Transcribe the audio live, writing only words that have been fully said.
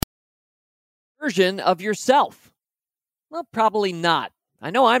version of yourself? Well, probably not.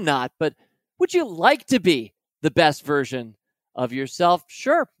 I know I'm not, but would you like to be the best version of yourself?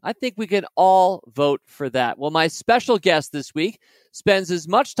 Sure, I think we can all vote for that. Well, my special guest this week spends as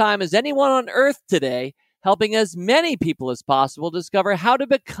much time as anyone on earth today helping as many people as possible discover how to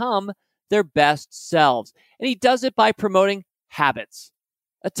become their best selves. And he does it by promoting habits,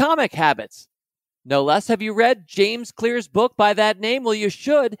 atomic habits. No less. Have you read James Clear's book by that name? Well, you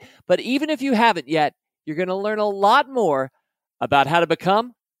should. But even if you haven't yet, you're going to learn a lot more about how to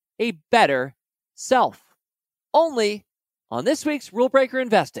become a better self. Only on this week's Rule Breaker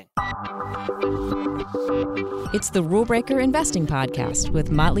Investing. It's the Rule Breaker Investing Podcast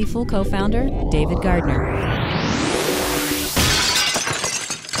with Motley Fool co-founder David Gardner.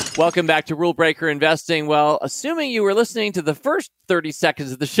 Welcome back to Rule Breaker Investing. Well, assuming you were listening to the first 30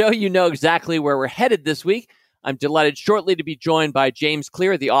 seconds of the show, you know exactly where we're headed this week. I'm delighted shortly to be joined by James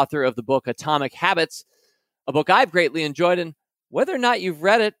Clear, the author of the book Atomic Habits, a book I've greatly enjoyed. And whether or not you've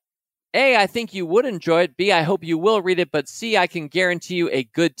read it, A, I think you would enjoy it. B, I hope you will read it. But C, I can guarantee you a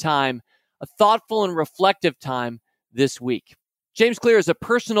good time, a thoughtful and reflective time this week. James Clear is a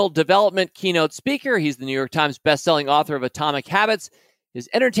personal development keynote speaker. He's the New York Times bestselling author of Atomic Habits. His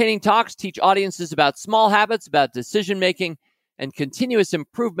entertaining talks teach audiences about small habits, about decision-making, and continuous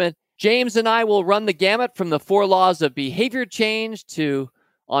improvement. James and I will run the gamut from the 4 laws of behavior change to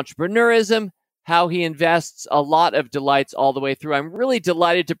entrepreneurism, how he invests a lot of delights all the way through. I'm really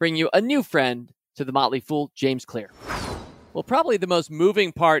delighted to bring you a new friend to the Motley Fool, James Clear. Well, probably the most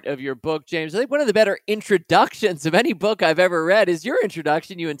moving part of your book, James, I think one of the better introductions of any book I've ever read is your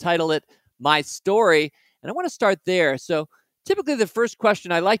introduction. You entitle it My Story, and I want to start there. So typically the first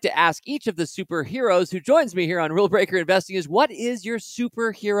question I like to ask each of the superheroes who joins me here on Rule Breaker Investing is, what is your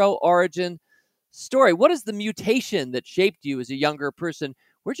superhero origin story? What is the mutation that shaped you as a younger person?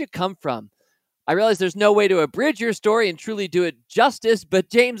 Where'd you come from? I realize there's no way to abridge your story and truly do it justice, but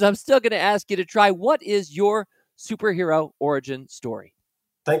James, I'm still going to ask you to try. What is your superhero origin story?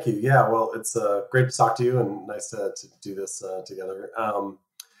 Thank you. Yeah, well, it's great to talk to you and nice to do this together.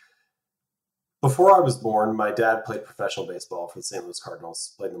 Before I was born, my dad played professional baseball for the St. Louis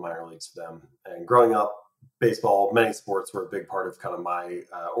Cardinals, played in the minor leagues for them. And growing up, baseball, many sports were a big part of kind of my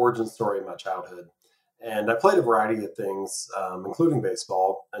origin story in my childhood. And I played a variety of things, including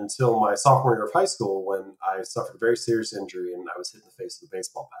baseball, until my sophomore year of high school when I suffered a very serious injury and I was hit in the face with a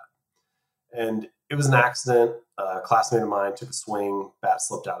baseball bat. And it was an accident. A classmate of mine took a swing, bat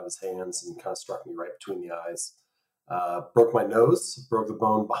slipped out of his hands and kind of struck me right between the eyes. Broke my nose, broke the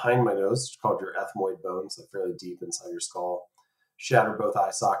bone behind my nose, it's called your ethmoid bone, so fairly deep inside your skull. Shattered both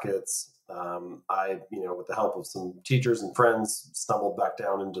eye sockets. I, with the help of some teachers and friends, stumbled back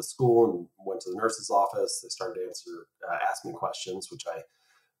down into school and went to the nurse's office. They started to ask me questions, which I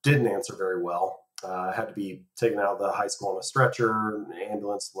didn't answer very well. I had to be taken out of the high school on a stretcher, an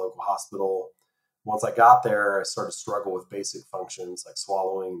ambulance to the local hospital. Once I got there, I started to struggle with basic functions like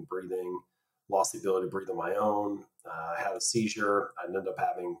swallowing, breathing, lost the ability to breathe on my own. I had a seizure. I ended up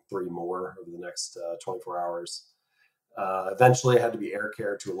having 3 more over the next 24 hours. Eventually, I had to be air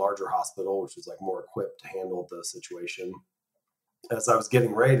cared to a larger hospital, which was like more equipped to handle the situation. As I was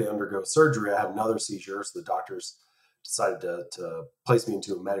getting ready to undergo surgery, I had another seizure. So the doctors decided to place me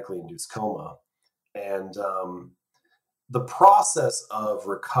into a medically induced coma. And the process of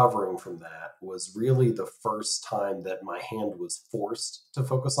recovering from that was really the first time that my hand was forced to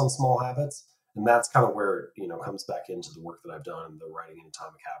focus on small habits. And that's kind of where it, comes back into the work that I've done, the writing in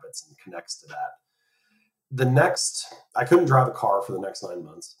Atomic Habits, and connects to that. I couldn't drive a car for the next 9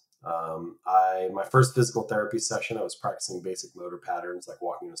 months. My first physical therapy session, I was practicing basic motor patterns, like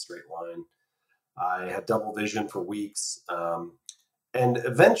walking in a straight line. I had double vision for weeks. And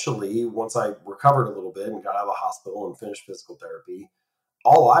eventually, once I recovered a little bit and got out of the hospital and finished physical therapy,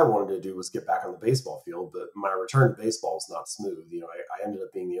 all I wanted to do was get back on the baseball field. But my return to baseball was not smooth. I ended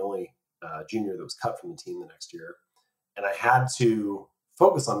up being the only junior that was cut from the team the next year. And I had to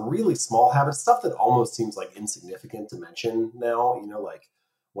focus on really small habits, stuff that almost seems like insignificant to mention now, like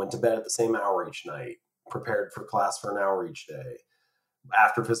went to bed at the same hour each night, prepared for class for an hour each day.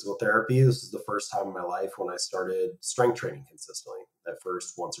 After physical therapy, this was the first time in my life when I started strength training consistently. At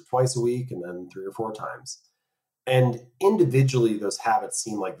first, once or twice a week, and then 3 or 4 times. And individually, those habits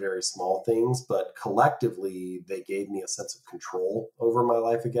seem like very small things, but collectively, they gave me a sense of control over my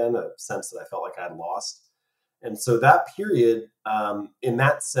life again, a sense that I felt like I had lost. And so that period, in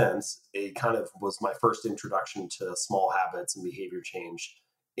that sense, it kind of was my first introduction to small habits and behavior change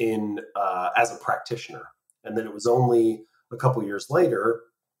as a practitioner. And then it was only a couple years later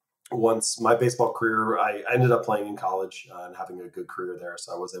once my baseball career, I ended up playing in college and having a good career there.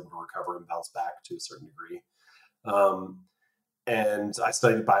 So I was able to recover and bounce back to a certain degree. Um, and I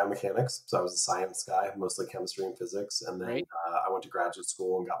studied biomechanics. So I was a science guy, mostly chemistry and physics. And then Right. I went to graduate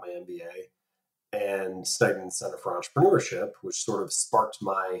school and got my MBA and studied in the Center for Entrepreneurship, which sort of sparked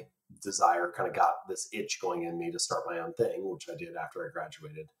my desire, kind of got this itch going in me to start my own thing, which I did after I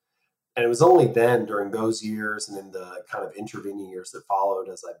graduated. And it was only then during those years and in the kind of intervening years that followed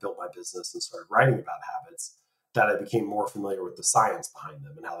as I built my business and started writing about habits that I became more familiar with the science behind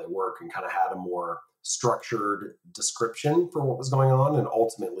them and how they work and kind of had a more structured description for what was going on. And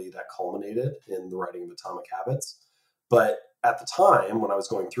ultimately that culminated in the writing of Atomic Habits. But at the time when I was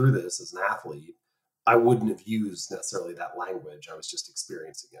going through this as an athlete, I wouldn't have used necessarily that language. I was just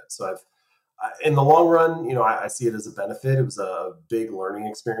experiencing it. So in the long run, I see it as a benefit. It was a big learning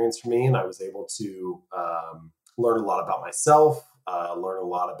experience for me, and I was able to learn a lot about myself, learn a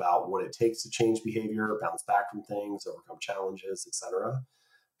lot about what it takes to change behavior, bounce back from things, overcome challenges, etc.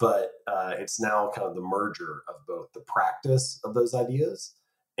 But it's now kind of the merger of both the practice of those ideas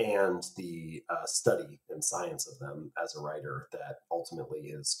and the study and science of them as a writer that ultimately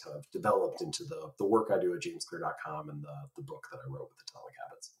is kind of developed into the work I do at jamesclear.com and the book that I wrote with Atomic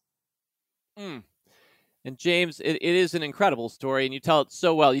Habits. Mm. And James, it is an incredible story, and you tell it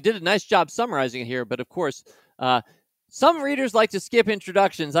so well. You did a nice job summarizing it here, but of course, some readers like to skip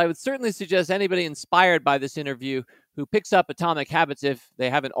introductions. I would certainly suggest anybody inspired by this interview who picks up Atomic Habits, if they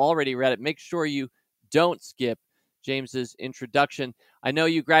haven't already read it, make sure you don't skip James's introduction. I know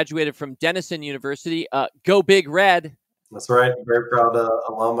you graduated from Denison University. Go Big Red. That's right. Very proud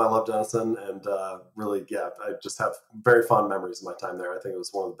alum. I love Denison, and really, I just have very fond memories of my time there. I think it was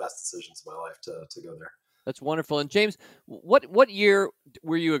one of the best decisions of my life to go there. That's wonderful. And James, what year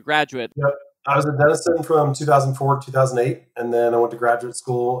were you a graduate? Yep. I was at Denison from 2004 to 2008, and then I went to graduate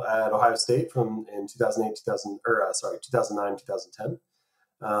school at Ohio State in 2009, 2010.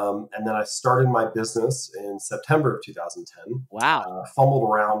 And then I started my business in September of 2010. Wow. Fumbled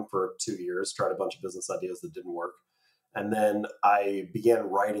around for 2 years, tried a bunch of business ideas that didn't work. And then I began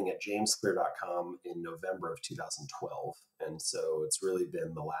writing at jamesclear.com in November of 2012. And so it's really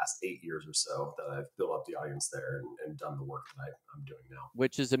been the last 8 years or so that I've built up the audience there and done the work that I'm doing now.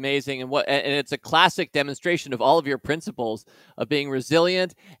 Which is amazing. And it's a classic demonstration of all of your principles of being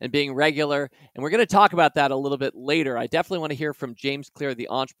resilient and being regular. And we're going to talk about that a little bit later. I definitely want to hear from James Clear, the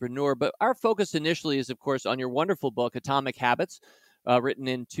entrepreneur. But our focus initially is, of course, on your wonderful book, Atomic Habits, written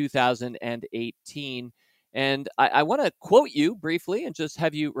in 2018. And I want to quote you briefly and just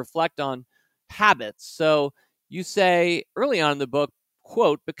have you reflect on habits. So you say early on in the book,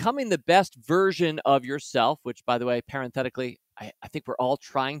 quote, becoming the best version of yourself, which, by the way, parenthetically, I think we're all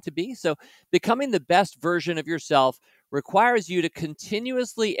trying to be. So becoming the best version of yourself requires you to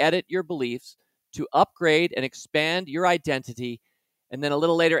continuously edit your beliefs, to upgrade and expand your identity. And then a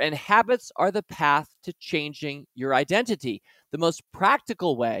little later, and habits are the path to changing your identity. The most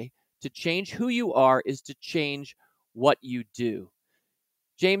practical way to change who you are is to change what you do.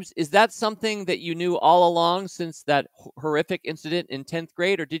 James, is that something that you knew all along since that horrific incident in 10th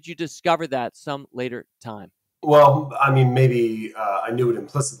grade, or did you discover that some later time? Well, I mean, maybe I knew it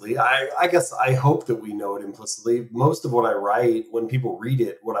implicitly. I guess I hope that we know it implicitly. Most of what I write, when people read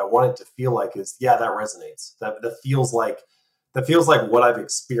it, what I want it to feel like is, yeah, that resonates. That feels like what I've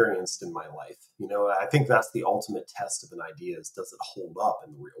experienced in my life. I think that's the ultimate test of an idea is, does it hold up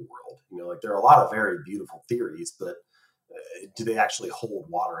in the real world? Like there are a lot of very beautiful theories, but do they actually hold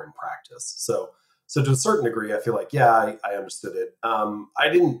water in practice? So to a certain degree, I feel like, yeah, I understood it. I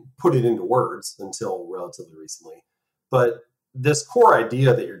didn't put it into words until relatively recently, but this core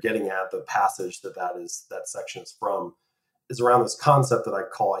idea that you're getting at, the passage that section is from, is around this concept that I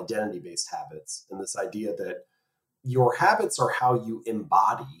call identity-based habits, and this idea that your habits are how you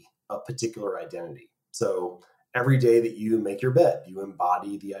embody a particular identity. So every day that you make your bed, you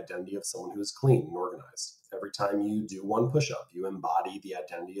embody the identity of someone who is clean and organized. Every time you do one push-up, you embody the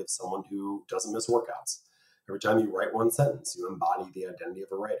identity of someone who doesn't miss workouts. Every time you write one sentence, you embody the identity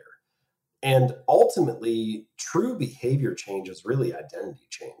of a writer. And ultimately, true behavior change is really identity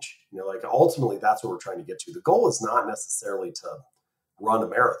change. Ultimately, that's what we're trying to get to. The goal is not necessarily to run a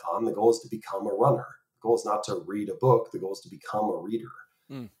marathon. The goal is to become a runner. The goal is not to read a book. The goal is to become a reader.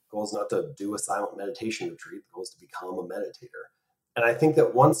 The goal is not to do a silent meditation retreat. The goal is to become a meditator. And I think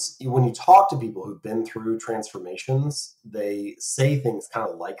that when you talk to people who've been through transformations, they say things kind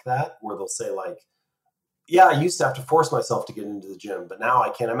of like that, where they'll say like, yeah, I used to have to force myself to get into the gym, but now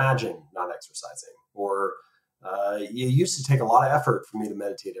I can't imagine not exercising. Or it used to take a lot of effort for me to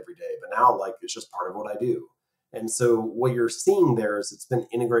meditate every day, but now it's just part of what I do. And so what you're seeing there is it's been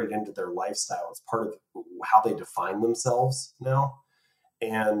integrated into their lifestyle. It's part of how they define themselves now.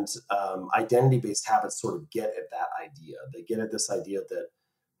 And identity-based habits sort of get at that idea. They get at this idea that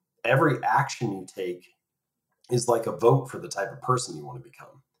every action you take is like a vote for the type of person you want to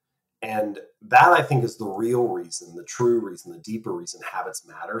become. And that, I think, is the real reason, the true reason, the deeper reason habits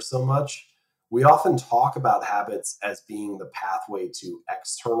matter so much. We often talk about habits as being the pathway to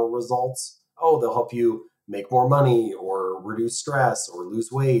external results. Oh, they'll help you make more money or reduce stress or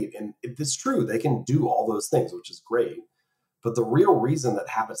lose weight. And it's true, they can do all those things, which is great. But the real reason that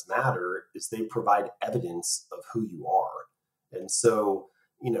habits matter is they provide evidence of who you are. And so,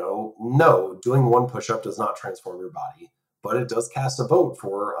 no, doing one push-up does not transform your body, but it does cast a vote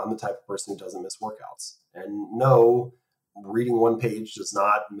for I'm the type of person who doesn't miss workouts. And no, reading one page does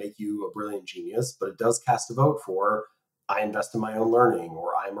not make you a brilliant genius, but it does cast a vote for I invest in my own learning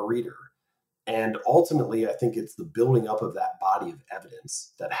or I'm a reader. And ultimately, I think it's the building up of that body of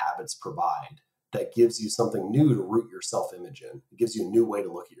evidence that habits provide that gives you something new to root your self-image in. It gives you a new way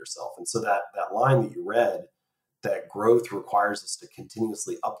to look at yourself. And so that line that you read, that growth requires us to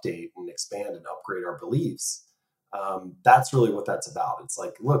continuously update and expand and upgrade our beliefs, that's really what that's about. It's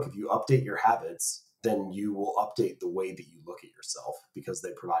like, look, if you update your habits, then you will update the way that you look at yourself because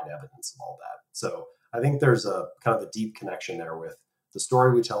they provide evidence of all that. So I think there's a kind of a deep connection there with the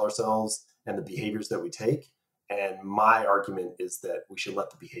story we tell ourselves and the behaviors that we take. And my argument is that we should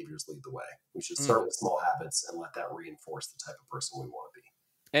let the behaviors lead the way. We should start with small habits and let that reinforce the type of person we want to be.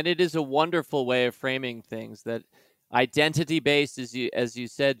 And it is a wonderful way of framing things, that identity-based, as you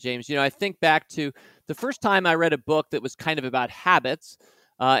said, James. I think back to the first time I read a book that was kind of about habits,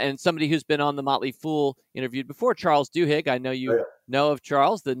 and somebody who's been on the Motley Fool interviewed before, Charles Duhigg. I know you know of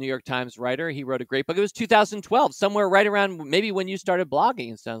Charles, the New York Times writer. He wrote a great book. It was 2012, somewhere right around maybe when you started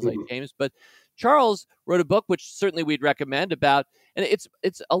blogging, it sounds like, James. But Charles wrote a book, which certainly we'd recommend, about, and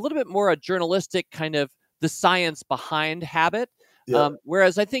it's a little bit more a journalistic kind of the science behind habit.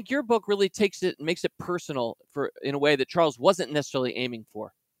 Whereas I think your book really takes it and makes it personal in a way that Charles wasn't necessarily aiming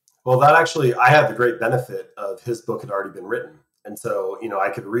for. Well, that actually, I had the great benefit of his book had already been written. And so, I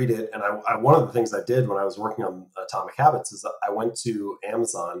could read it. And I one of the things I did when I was working on Atomic Habits is I went to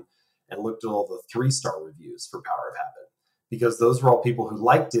Amazon and looked at all the 3-star reviews for Power of Habit, because those were all people who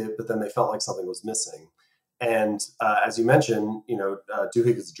liked it, but then they felt like something was missing. And as you mentioned,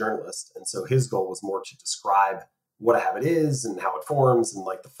 Duhigg is a journalist. And so his goal was more to describe what a habit is and how it forms and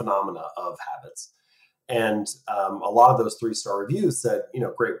like the phenomena of habits. And a lot of those 3-star reviews said,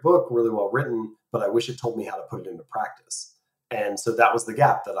 great book, really well written, but I wish it told me how to put it into practice. And so that was the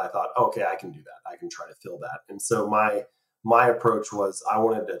gap that I thought, okay, I can do that. I can try to fill that. And so my approach was I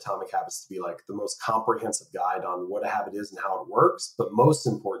wanted Atomic Habits to be like the most comprehensive guide on what a habit is and how it works. But most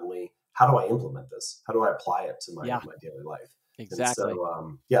importantly, how do I implement this? How do I apply it to my daily life? Exactly. And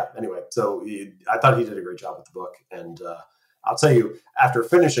so, anyway, so I thought he did a great job with the book. And I'll tell you, after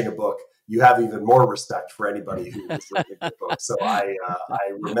finishing a book, you have even more respect for anybody who is reading the book. So I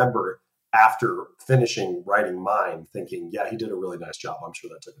remember after finishing writing mine thinking, he did a really nice job. I'm sure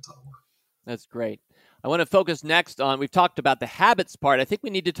that took a ton of work. That's great. I want to focus next on, we've talked about the habits part. I think we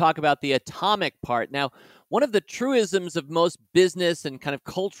need to talk about the atomic part. Now, one of the truisms of most business and kind of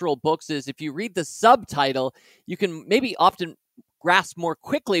cultural books is if you read the subtitle, you can maybe often grasp more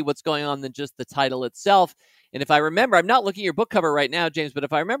quickly what's going on than just the title itself. And if I remember, I'm not looking at your book cover right now, James, but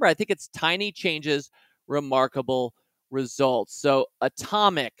if I remember, I think it's Tiny Changes, Remarkable Results. So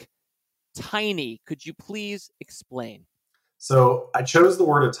atomic, tiny, could you please explain? So I chose the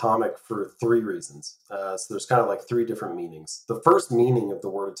word atomic for 3 reasons. So there's kind of like 3 different meanings. The first meaning of the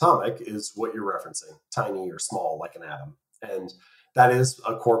word atomic is what you're referencing, tiny or small, like an atom. And that is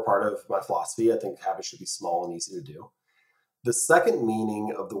a core part of my philosophy. I think habits should be small and easy to do. The second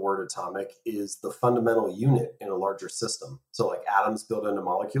meaning of the word atomic is the fundamental unit in a larger system. So like atoms build into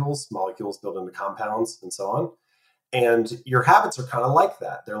molecules, molecules build into compounds, and so on. And your habits are kind of like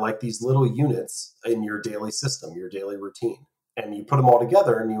that. They're like these little units in your daily system, your daily routine. And you put them all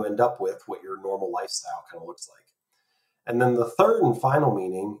together and you end up with what your normal lifestyle kind of looks like. And then the third and final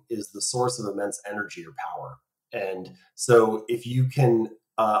meaning is the source of immense energy or power. And so if you can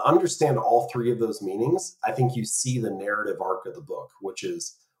understand all 3 of those meanings, I think you see the narrative arc of the book, which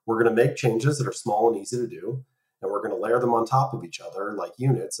is we're going to make changes that are small and easy to do, and we're going to layer them on top of each other like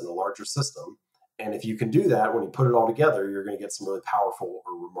units in a larger system. And if you can do that, when you put it all together, you're going to get some really powerful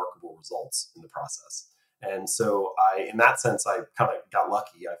or remarkable results in the process. And so in that sense, I kind of got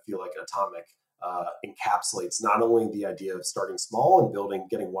lucky. I feel like Atomic encapsulates not only the idea of starting small and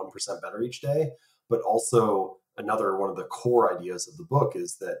getting 1% better each day, but also another one of the core ideas of the book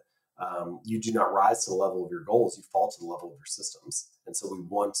is that you do not rise to the level of your goals, you fall to the level of your systems. And so we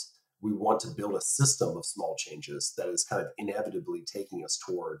want to build a system of small changes that is kind of inevitably taking us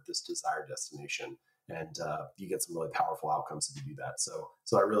toward this desired destination. And you get some really powerful outcomes if you do that. So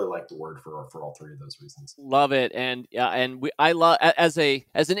I really like the word for all three of those reasons. Love it. And I love, as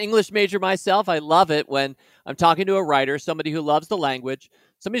an English major myself, I love it when I'm talking to a writer, somebody who loves the language,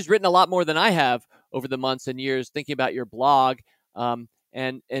 somebody who's written a lot more than I have over the months and years thinking about your blog.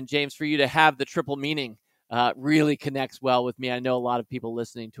 And James, for you to have the triple meaning really connects well with me. I know a lot of people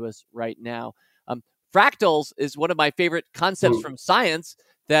listening to us right now. Fractals is one of my favorite concepts from science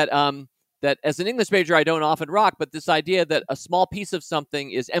that as an English major, I don't often rock, but this idea that a small piece of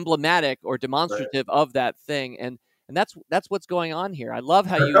something is emblematic or demonstrative of that thing. And that's what's going on here. I love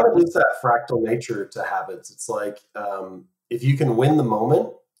how you kind of use that fractal nature to habits. It's like, if you can win the moment,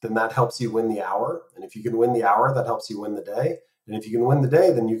 then that helps you win the hour. And if you can win the hour, that helps you win the day. And if you can win the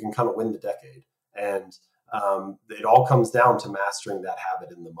day, then you can kind of win the decade. And it all comes down to mastering that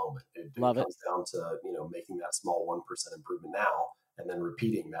habit in the moment. It comes down to, making that small 1% improvement now, and then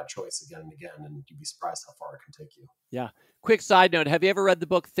repeating that choice again and again, and you'd be surprised how far it can take you. Yeah. Quick side note: have you ever read the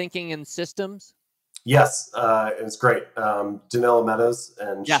book Thinking in Systems? Yes, it's great. Danella Meadows,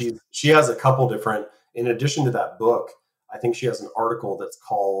 and she has a couple different. In addition to that book, I think she has an article that's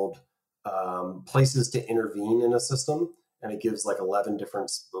called "Places to Intervene in a System," and it gives like 11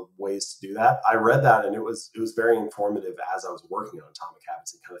 different ways to do that. I read that, and it was very informative as I was working on Atomic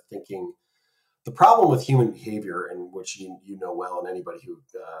Habits and kind of thinking. The problem with human behavior, and which you know well, and anybody who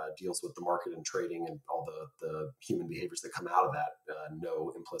deals with the market and trading and all the human behaviors that come out of that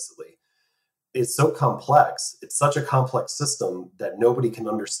know implicitly, is so complex. It's such a complex system that nobody can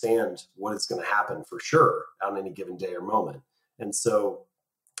understand what is going to happen for sure on any given day or moment. And so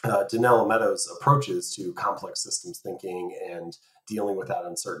Danella Meadows' approaches to complex systems thinking and dealing with that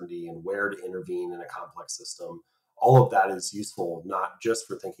uncertainty and where to intervene in a complex system, all of that is useful, not just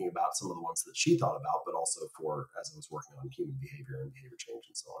for thinking about some of the ones that she thought about, but also for as I was working on human behavior and behavior change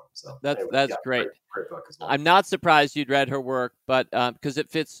and so on. So that's great. Great book as well. I'm not surprised you'd read her work, but because it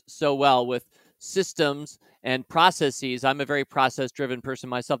fits so well with systems and processes. I'm a very process-driven person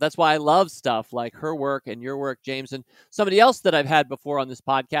myself. That's why I love stuff like her work and your work, James, and somebody else that I've had before on this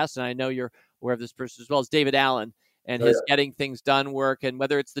podcast, and I know you're aware of this person as well, is David Allen and his getting things done work, and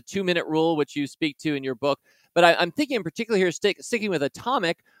whether it's the 2-minute rule, which you speak to in your book. But I'm thinking in particular here, sticking with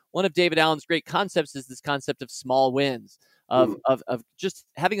Atomic, one of David Allen's great concepts is this concept of small wins, of just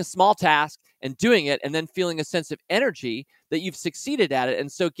having a small task and doing it and then feeling a sense of energy that you've succeeded at it.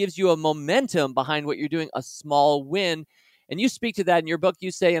 And so it gives you a momentum behind what you're doing, a small win. And you speak to that in your book.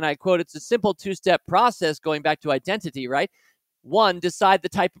 You say, and I quote, it's a simple 2-step process going back to identity, right? 1, decide the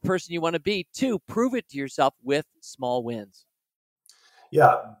type of person you want to be. 2, prove it to yourself with small wins.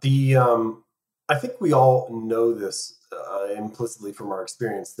 Yeah, I think we all know this implicitly from our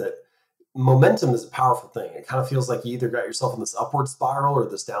experience that momentum is a powerful thing. It kind of feels like you either got yourself in this upward spiral or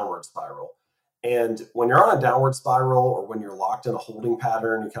this downward spiral. And when you're on a downward spiral or when you're locked in a holding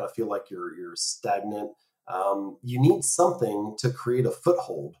pattern, you kind of feel like you're stagnant. You need something to create a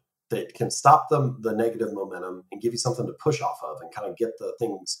foothold that can stop the negative momentum and give you something to push off of and kind of get the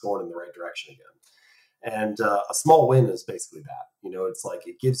things going in the right direction again. And a small win is basically that. It's like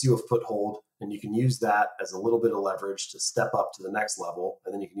it gives you a foothold, and you can use that as a little bit of leverage to step up to the next level,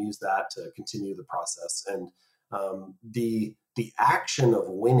 and then you can use that to continue the process. And the action of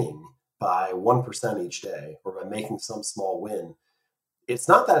winning by 1% each day, or by making some small win, it's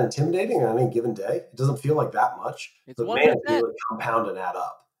not that intimidating on any given day. It doesn't feel like that much, but man, it can really compound and add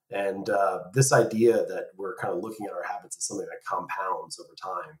up. And this idea that we're kind of looking at our habits as something that compounds over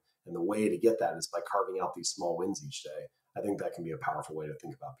time, and the way to get that is by carving out these small wins each day. I think that can be a powerful way to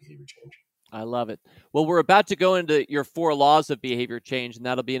think about behavior change. I love it. Well, we're about to go into your 4 laws of behavior change, and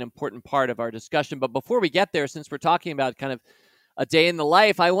that'll be an important part of our discussion. But before we get there, since we're talking about kind of a day in the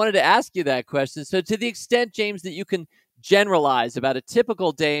life, I wanted to ask you that question. So to the extent, James, that you can generalize about a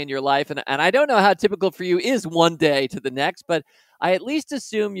typical day in your life, and I don't know how typical for you is one day to the next, but I at least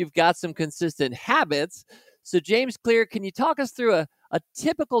assume you've got some consistent habits. So James Clear, can you talk us through a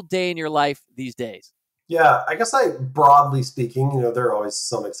typical day in your life these days? Yeah, I guess broadly speaking, there are always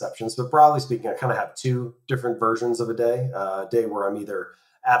some exceptions, but broadly speaking, I kind of have 2 different versions of a day. A day where I'm either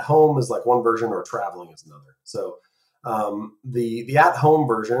at home is like one version or traveling is another. So the at home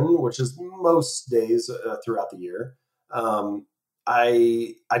version, which is most days throughout the year,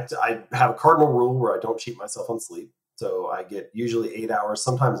 I have a cardinal rule where I don't cheat myself on sleep. So I get usually 8 hours,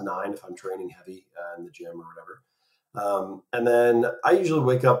 sometimes 9 if I'm training heavy in the gym or whatever. And then I usually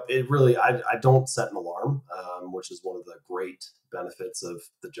wake up. I don't set an alarm, which is one of the great benefits of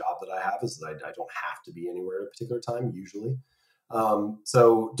the job that I have, is that I don't have to be anywhere at a particular time usually.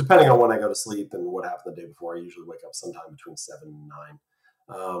 So depending on when I go to sleep and what happened the day before, I usually wake up sometime between 7 and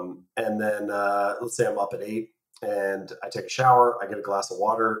 9. And then let's say I'm up at 8 and I take a shower, I get a glass of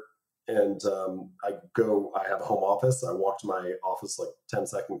water, and I have a home office. I walk to my office, like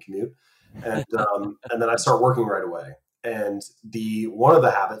 10-second commute, and then I start working right away. And one of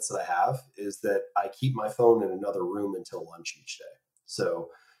the habits that I have is that I keep my phone in another room until lunch each day. So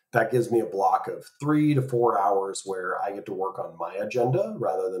that gives me a block of 3 to 4 hours where I get to work on my agenda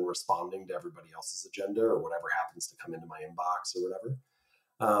rather than responding to everybody else's agenda or whatever happens to come into my inbox or whatever.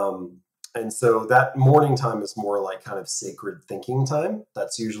 And so that morning time is more like kind of sacred thinking time.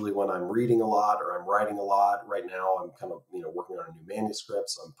 That's usually when I'm reading a lot or I'm writing a lot. Right now, I'm kind of, working on a new manuscript.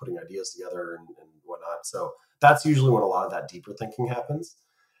 So I'm putting ideas together and whatnot. So that's usually when a lot of that deeper thinking happens.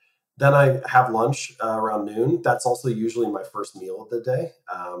 Then I have lunch around noon. That's also usually my first meal of the day.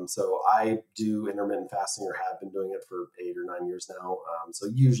 So I do intermittent fasting, or have been doing it for 8 or 9 years now. So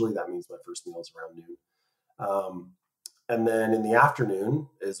usually that means my first meal is around noon. And then in the afternoon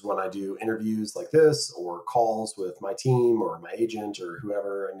is when I do interviews like this, or calls with my team or my agent or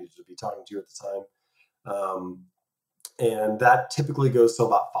whoever I need to be talking to at the time. And that typically goes till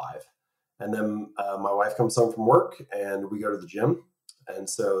about 5. And then my wife comes home from work and we go to the gym. And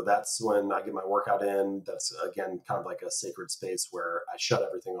so that's when I get my workout in. That's, again, kind of like a sacred space where I shut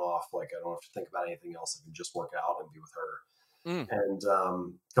everything off. Like, I don't have to think about anything else. I can just work out and be with her. And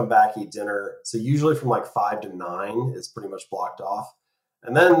come back, eat dinner. So usually from like 5 to 9 is pretty much blocked off.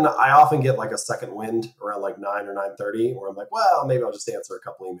 And then I often get like a second wind around like 9 or 9:30, where I'm like, well, maybe I'll just answer a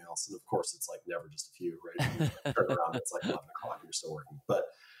couple emails. And of course, it's like never just a few, right? Turn around, it's like 11 o'clock and you're still working. But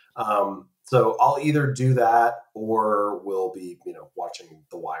so I'll either do that, or we'll be, watching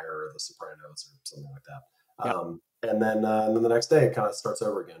The Wire or The Sopranos or something like that. And then the next day it kind of starts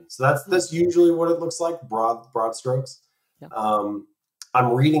over again. So that's usually what it looks like, broad strokes.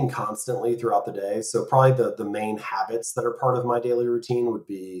 I'm reading constantly throughout the day. So probably the main habits that are part of my daily routine would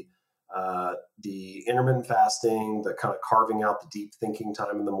be the intermittent fasting, the kind of carving out the deep thinking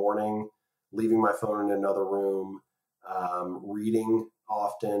time in the morning, leaving my phone in another room, reading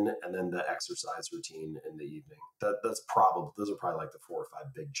often, and then the exercise routine in the evening. Those are probably like the 4 or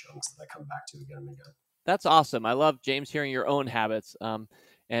 5 big chunks that I come back to again and again. That's awesome. I love, James, hearing your own habits.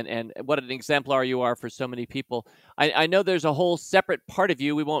 And what an exemplar you are for so many people. I know there's a whole separate part of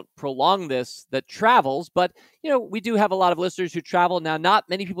you, we won't prolong this, that travels, but we do have a lot of listeners who travel now. Not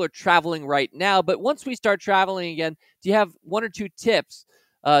many people are traveling right now, but once we start traveling again, do you have 1 or 2 tips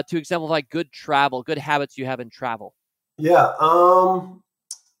to exemplify good habits you have in travel? Yeah,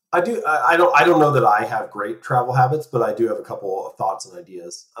 I do. I don't know that I have great travel habits, but I do have a couple of thoughts and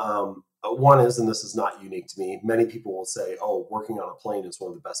ideas. One is, and this is not unique to me, many people will say, oh, working on a plane is one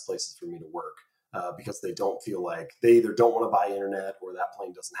of the best places for me to work, because they don't feel like they either don't want to buy internet, or that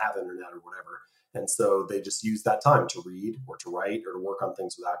plane doesn't have internet or whatever. And so they just use that time to read or to write or to work on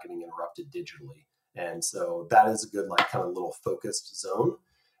things without getting interrupted digitally. And so that is a good, like, kind of little focused zone.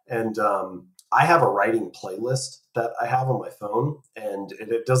 And I have a writing playlist that I have on my phone, and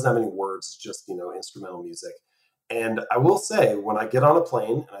it doesn't have any words, it's just, instrumental music. And I will say, when I get on a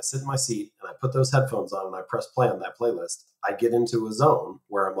plane and I sit in my seat and I put those headphones on and I press play on that playlist, I get into a zone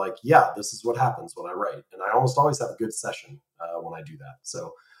where I'm like, yeah, this is what happens when I write. And I almost always have a good session when I do that.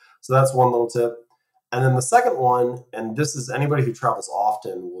 So that's one little tip. And then the second one, and this is, anybody who travels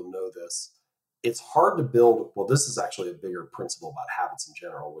often will know this, it's hard to build. Well, this is actually a bigger principle about habits in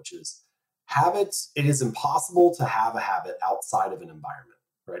general, which is habits. It is impossible to have a habit outside of an environment.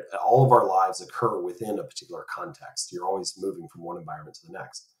 Right? All of our lives occur within a particular context. You're always moving from one environment to the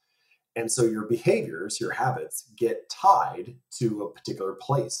next. And so your behaviors, your habits, get tied to a particular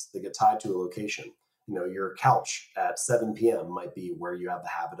place. They get tied to a location. Your couch at 7 p.m. might be where you have the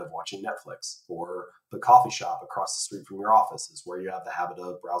habit of watching Netflix, or the coffee shop across the street from your office is where you have the habit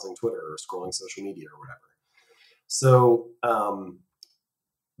of browsing Twitter or scrolling social media or whatever. So,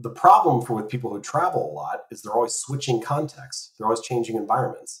 the problem with people who travel a lot is they're always switching context. They're always changing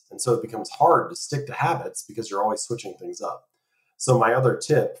environments. And so it becomes hard to stick to habits because you're always switching things up. So my other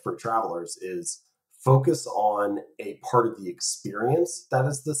tip for travelers is focus on a part of the experience that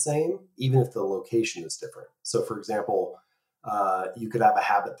is the same, even if the location is different. So for example, you could have a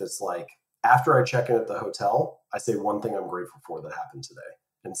habit that's like, after I check in at the hotel, I say one thing I'm grateful for that happened today.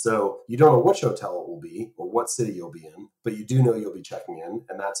 And so you don't know which hotel it will be or what city you'll be in, but you do know you'll be checking in.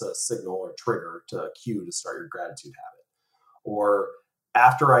 And that's a signal or trigger to a cue to start your gratitude habit. Or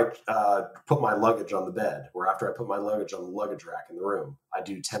after I put my luggage on the bed, or after I put my luggage on the luggage rack in the room, I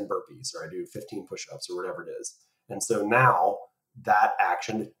do 10 burpees, or I do 15 push-ups, or whatever it is. And so now that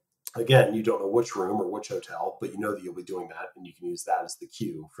action, again, you don't know which room or which hotel, but you know that you'll be doing that, and you can use that as the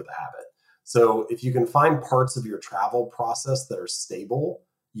cue for the habit. So if you can find parts of your travel process that are stable,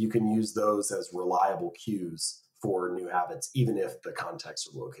 you can use those as reliable cues for new habits, even if the context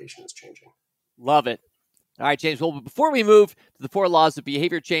or location is changing. Love it. All right, James. Well, before we move to the 4 laws of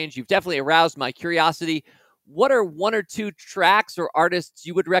behavior change, you've definitely aroused my curiosity. What are 1 or 2 tracks or artists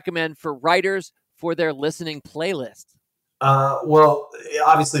you would recommend for writers for their listening playlist? Well, it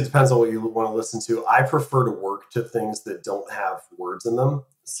obviously depends on what you want to listen to. I prefer to work to things that don't have words in them.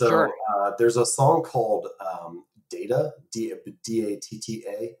 So Sure. there's a song called Data,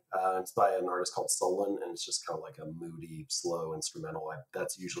 D-A-T-T-A. It's by an artist called Solon, and it's just kind of like a moody, slow instrumental.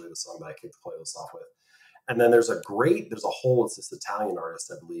 That's usually the song that I kick the playlist off with. And then there's it's this Italian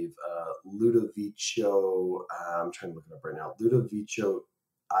artist, I believe, Ludovico, I'm trying to look it up right now, Ludovico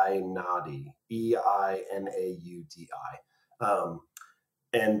Einaudi, Einaudi.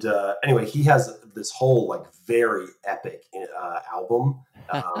 Anyway, he has this whole like very epic album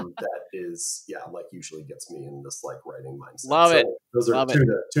that is, like usually gets me in this like writing mindset. Love it. Those are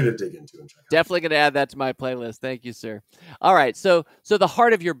two to dig into and check out. Definitely going to add that to my playlist. Thank you, sir. All right. So the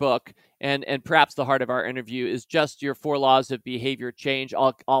heart of your book and perhaps the heart of our interview is just your 4 laws of behavior change.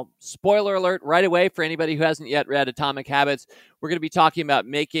 I'll spoiler alert right away for anybody who hasn't yet read Atomic Habits. We're going to be talking about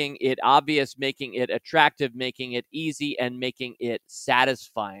making it obvious, making it attractive, making it easy, and making it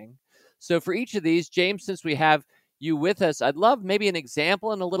satisfying. So for each of these, James, since we have you with us, I'd love maybe an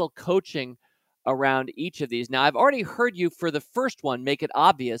example and a little coaching around each of these. Now, I've already heard you for the first one, make it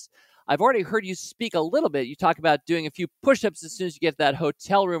obvious. I've already heard you speak a little bit. You talk about doing a few push-ups as soon as you get to that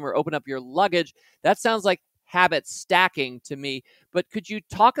hotel room or open up your luggage. That sounds like habit stacking to me. But could you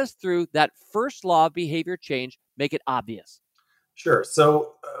talk us through that first law of behavior change, make it obvious? Sure.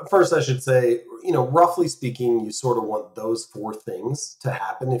 So first I should say, roughly speaking, you sort of want those 4 things to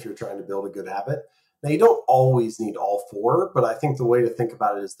happen if you're trying to build a good habit. Now, you don't always need all 4, but I think the way to think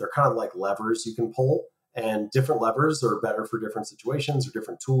about it is they're kind of like levers you can pull, and different levers are better for different situations, or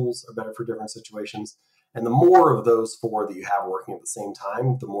different tools are better for different situations. And the more of those 4 that you have working at the same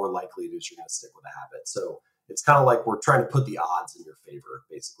time, the more likely it is you're going to stick with a habit. So it's kind of like we're trying to put the odds in your favor,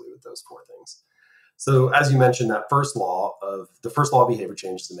 basically, with those 4 things. So as you mentioned, that first law of behavior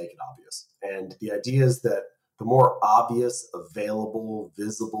change is to make it obvious. And the idea is that the more obvious, available,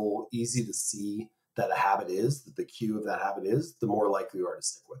 visible, easy to see that a habit is, that the cue of that habit is, the more likely you are to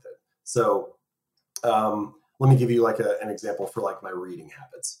stick with it. So let me give you like an example for like my reading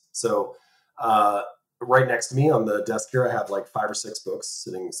habits. So right next to me on the desk here, I have like 5 or 6 books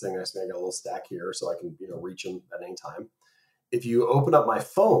sitting next to me. I got a little stack here so I can reach them at any time. If you open up my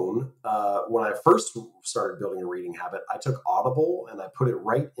phone, when I first started building a reading habit, I took Audible and I put it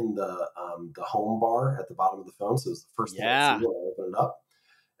right in the home bar at the bottom of the phone. So it was the first thing I see when I open it up.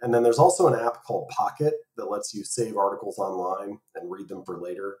 And then there's also an app called Pocket that lets you save articles online and read them for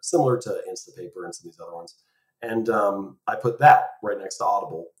later, similar to Instapaper and some of these other ones. And I put that right next to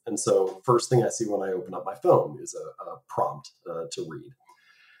Audible. And so first thing I see when I open up my phone is a prompt to read.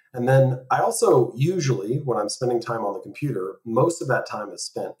 And then I also usually, when I'm spending time on the computer, most of that time is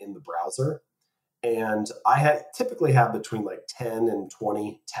spent in the browser. And I typically have between like 10 and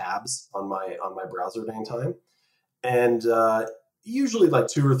 20 tabs on my browser at any time. And usually like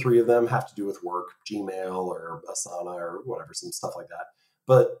 2 or 3 of them have to do with work, Gmail or Asana or whatever, some stuff like that.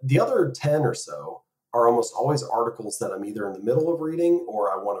 But the other 10 or so are almost always articles that I'm either in the middle of reading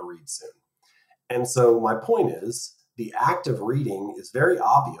or I want to read soon. And so my point is, the act of reading is very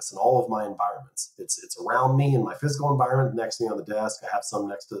obvious in all of my environments. It's around me in my physical environment, next to me on the desk. I have some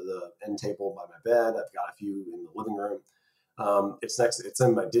next to the end table by my bed. I've got a few in the living room. It's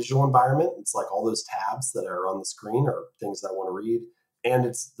in my digital environment. It's like all those tabs that are on the screen are things that I want to read. And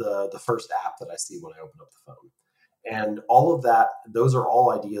it's the first app that I see when I open up the phone. And all of that, those are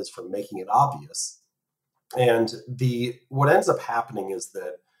all ideas for making it obvious. And what ends up happening is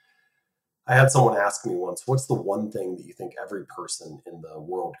that I had someone ask me once, what's the one thing that you think every person in the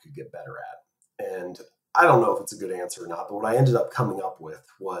world could get better at? And I don't know if it's a good answer or not, but what I ended up coming up with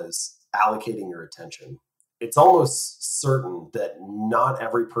was allocating your attention. It's almost certain that not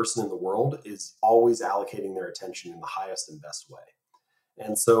every person in the world is always allocating their attention in the highest and best way.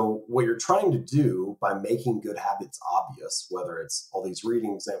 And so what you're trying to do by making good habits obvious, whether it's all these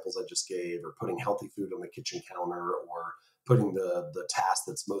reading examples I just gave, or putting healthy food on the kitchen counter, or putting the task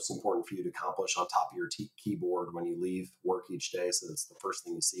that's most important for you to accomplish on top of your keyboard when you leave work each day, so that's the first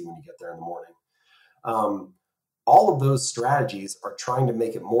thing you see when you get there in the morning. all of those strategies are trying to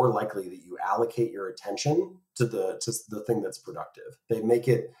make it more likely that you allocate your attention to the thing that's productive. They make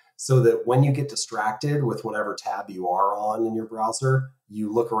it so that when you get distracted with whatever tab you are on in your browser,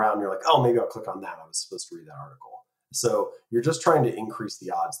 you look around and you're like, oh, maybe I'll click on that. I was supposed to read that article. So you're just trying to increase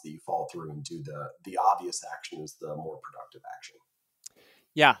the odds that you follow through and do the obvious action is the more productive action.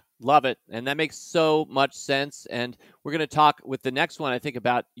 Yeah, love it. And that makes so much sense. And we're going to talk with the next one, I think,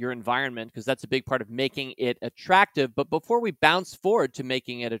 about your environment, because that's a big part of making it attractive. But before we bounce forward to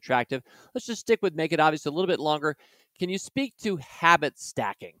making it attractive, let's just stick with make it obvious a little bit longer. Can you speak to habit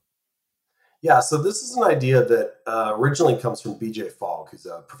stacking? Yeah, so this is an idea that originally comes from B.J. Fogg, who's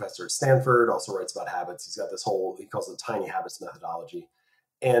a professor at Stanford, also writes about habits. He's got this whole, he calls it tiny habits methodology.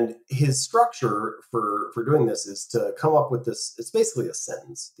 And his structure for doing this is to come up with this. It's basically a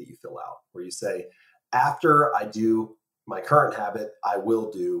sentence that you fill out where you say, after I do my current habit, I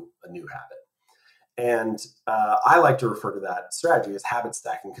will do a new habit. And I like to refer to that strategy as habit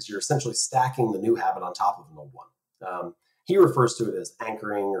stacking because you're essentially stacking the new habit on top of an old one. He refers to it as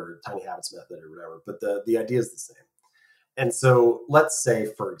anchoring or tiny habits method or whatever, but the idea is the same. And so let's say,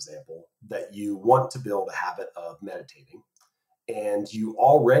 for example, that you want to build a habit of meditating. And you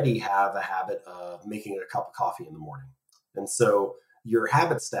already have a habit of making a cup of coffee in the morning. And so your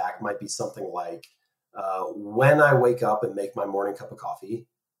habit stack might be something like, when I wake up and make my morning cup of coffee,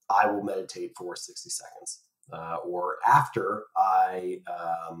 I will meditate for 60 seconds. Or after I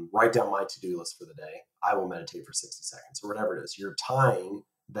write down my to-do list for the day, I will meditate for 60 seconds, or whatever it is. You're tying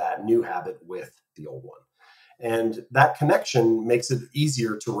that new habit with the old one. And that connection makes it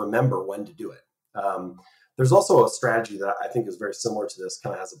easier to remember when to do it. There's also a strategy that I think is very similar to this,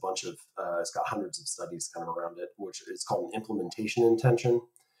 kind of has a bunch of, it's got hundreds of studies kind of around it, which is called an implementation intention.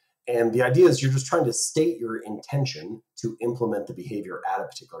 And the idea is you're just trying to state your intention to implement the behavior at a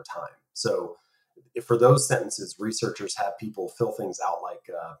particular time. So for those sentences, researchers have people fill things out like,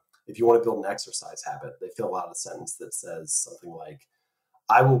 if you want to build an exercise habit, they fill out a sentence that says something like,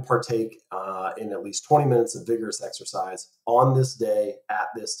 I will partake in at least 20 minutes of vigorous exercise on this day, at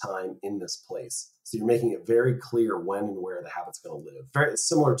this time, in this place. So you're making it very clear when and where the habit's going to live. Very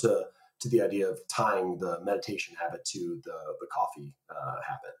similar to the idea of tying the meditation habit to the coffee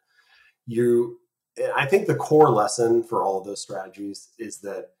habit. I think the core lesson for all of those strategies is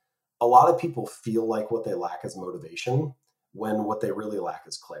that a lot of people feel like what they lack is motivation when what they really lack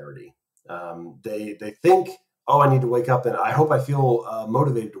is clarity. They think, oh, I need to wake up and I hope I feel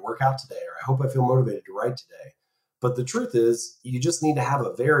motivated to work out today, or I hope I feel motivated to write today. But the truth is, you just need to have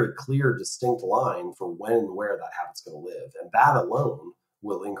a very clear, distinct line for when and where that habit's going to live. And that alone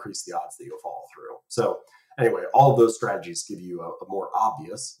will increase the odds that you'll follow through. So anyway, all of those strategies give you a more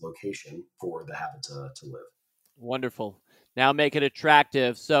obvious location for the habit to live. Wonderful. Now make it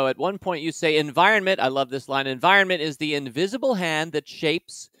attractive. So at one point you say environment, I love this line, environment is the invisible hand that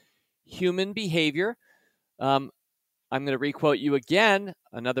shapes human behavior. I'm going to requote you again,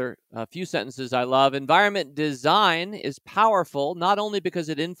 another few sentences I love. Environment design is powerful, not only because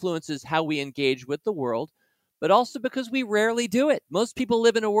it influences how we engage with the world, but also because we rarely do it. Most people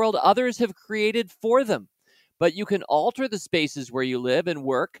live in a world others have created for them. But you can alter the spaces where you live and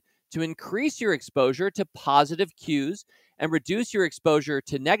work to increase your exposure to positive cues and reduce your exposure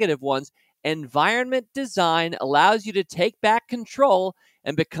to negative ones. Environment design allows you to take back control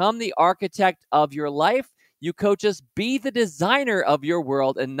and become the architect of your life. You coaches, be the designer of your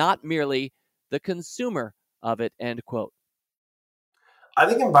world and not merely the consumer of it, end quote. I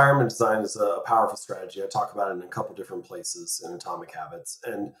think environment design is a powerful strategy. I talk about it in a couple different places in Atomic Habits.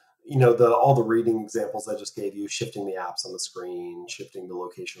 And, all the reading examples I just gave you, shifting the apps on the screen, shifting the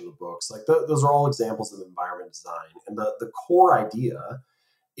location of the books, like those are all examples of environment design. And the core idea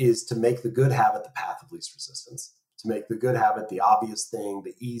is to make the good habit the path of least resistance, to make the good habit the obvious thing,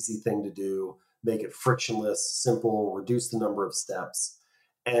 the easy thing to do, make it frictionless, simple, reduce the number of steps.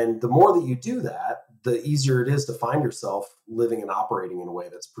 And the more that you do that, the easier it is to find yourself living and operating in a way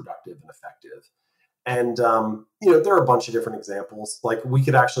that's productive and effective. And, there are a bunch of different examples. Like we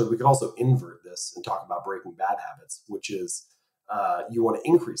could also invert this and talk about breaking bad habits, which is you want to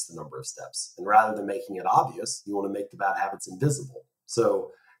increase the number of steps. And rather than making it obvious, you want to make the bad habits invisible.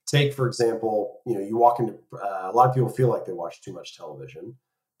 So take, for example, you walk into, a lot of people feel like they watch too much television.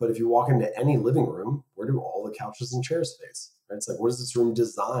 But if you walk into any living room, where do all the couches and chairs face? Right? It's like, what is this room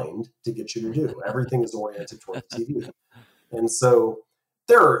designed to get you to do? Everything is oriented toward the TV. And so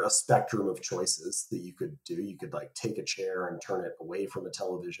there are a spectrum of choices that you could do. You could take a chair and turn it away from a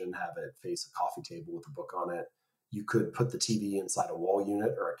television, have it face a coffee table with a book on it. You could put the TV inside a wall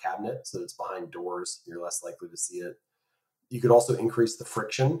unit or a cabinet so that it's behind doors. You're less likely to see it. You could also increase the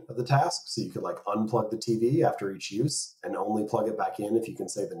friction of the task. So you could like unplug the TV after each use and only plug it back in if you can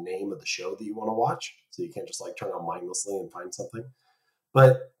say the name of the show that you want to watch. So you can't just like turn on mindlessly and find something.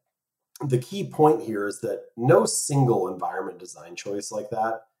 But the key point here is that no single environment design choice like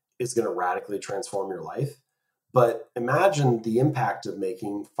that is going to radically transform your life. But imagine the impact of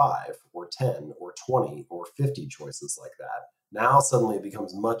making 5 or 10 or 20 or 50 choices like that. Now suddenly it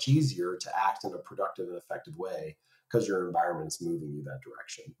becomes much easier to act in a productive and effective way because your environment is moving you that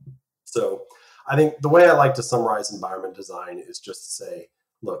direction. So I think the way I like to summarize environment design is just to say,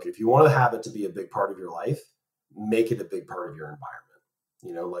 look, if you want a habit to be a big part of your life, make it a big part of your environment.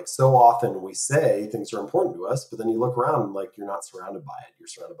 Like so often we say things are important to us, but then you look around and like you're not surrounded by it. You're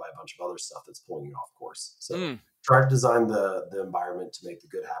surrounded by a bunch of other stuff that's pulling you off course. So try to design the environment to make the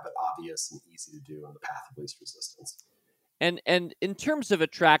good habit obvious and easy to do on the path of least resistance. And in terms of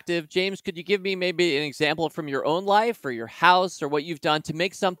attractive, James, could you give me maybe an example from your own life or your house or what you've done to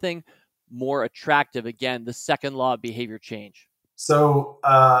make something more attractive? Again, the second law of behavior change. So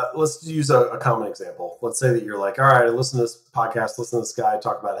let's use a common example. Let's say that you're like, all right, I listen to this podcast, listen to this guy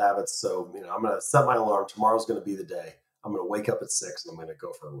talk about habits. So, I'm going to set my alarm. Tomorrow's going to be the day. I'm going to wake up at 6 and I'm going to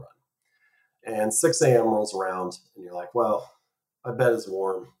go for a run. And 6 a.m. rolls around and you're like, well, my bed is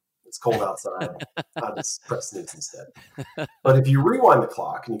warm. It's cold outside. I'll just press snooze instead. But if you rewind the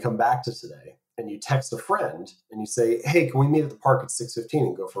clock and you come back to today and you text a friend and you say, hey, can we meet at the park at 6:15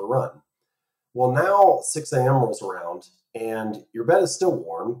 and go for a run? Well, now 6 a.m. rolls around and your bed is still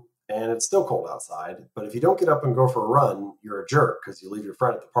warm and it's still cold outside. But if you don't get up and go for a run, you're a jerk because you leave your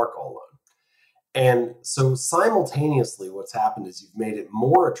friend at the park all alone. And so simultaneously, what's happened is you've made it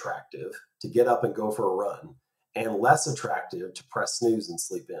more attractive to get up and go for a run and less attractive to press snooze and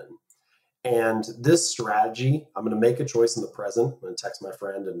sleep in. And this strategy, I'm going to make a choice in the present. I'm going to text my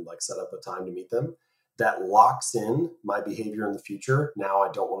friend and like set up a time to meet them. That locks in my behavior in the future. Now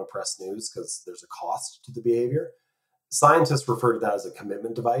I don't want to press snooze because there's a cost to the behavior. Scientists refer to that as a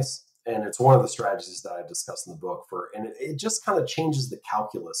commitment device. And it's one of the strategies that I discuss in the book and it just kind of changes the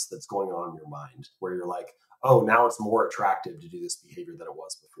calculus that's going on in your mind where you're like, oh, now it's more attractive to do this behavior than it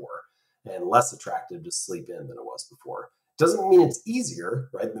was before and less attractive to sleep in than it was before. Doesn't mean it's easier,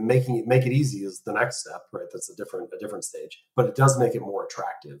 right? Make it easy is the next step, right? That's a different stage, but it does make it more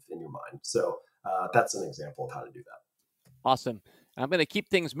attractive in your mind. So that's an example of how to do that. Awesome. I'm going to keep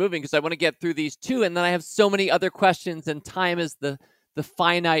things moving because I want to get through these two, and then I have so many other questions, and time is the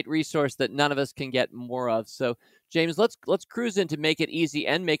finite resource that none of us can get more of. So, James, let's cruise into make it easy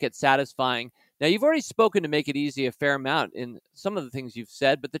and make it satisfying. Now, you've already spoken to make it easy a fair amount in some of the things you've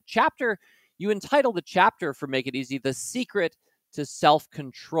said, but you entitled the chapter for Make It Easy, The Secret to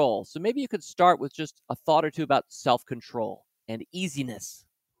Self-Control. So maybe you could start with just a thought or two about self-control and easiness.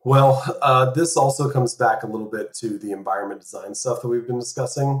 Well, this also comes back a little bit to the environment design stuff that we've been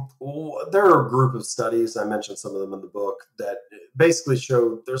discussing. There are a group of studies, I mentioned some of them in the book, that basically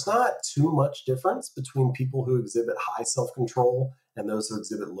show there's not too much difference between people who exhibit high self-control and those who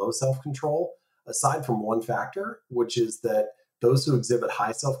exhibit low self-control, aside from one factor, which is that those who exhibit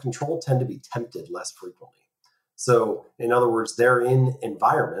high self-control tend to be tempted less frequently. So, in other words, they're in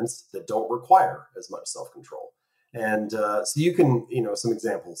environments that don't require as much self-control. And so you can, some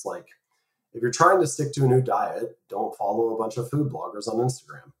examples like if you're trying to stick to a new diet, don't follow a bunch of food bloggers on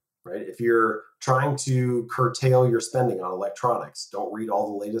Instagram, right? If you're trying to curtail your spending on electronics, don't read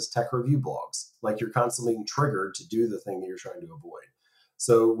all the latest tech review blogs. Like you're constantly being triggered to do the thing that you're trying to avoid.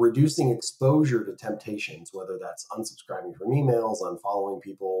 So reducing exposure to temptations, whether that's unsubscribing from emails, unfollowing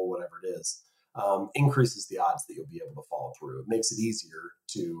people, whatever it is, increases the odds that you'll be able to follow through. It makes it easier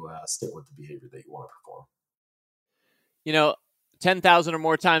to stick with the behavior that you want to perform. 10,000 or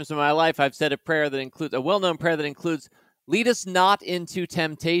more times in my life, I've said a well-known prayer that includes, lead us not into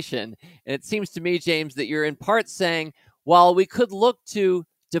temptation. And it seems to me, James, that you're in part saying, while we could look to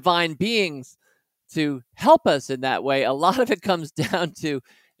divine beings to help us in that way, a lot of it comes down to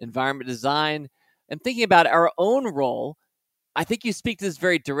environment design and thinking about our own role. I think you speak to this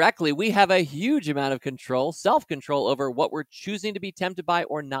very directly. We have a huge amount of control, self-control over what we're choosing to be tempted by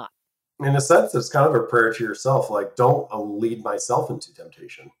or not. In a sense, it's kind of a prayer to yourself, like, don't lead myself into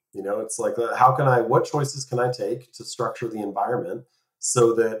temptation. It's like, what choices can I take to structure the environment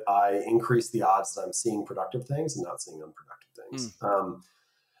so that I increase the odds that I'm seeing productive things and not seeing unproductive things?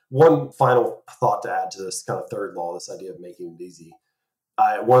 One final thought to add to this kind of third law, this idea of making it easy.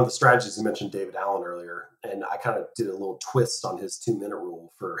 One of the strategies you mentioned, David Allen, earlier, and I kind of did a little twist on his 2-minute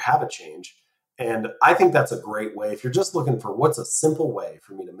rule for habit change. And I think that's a great way. If you're just looking for what's a simple way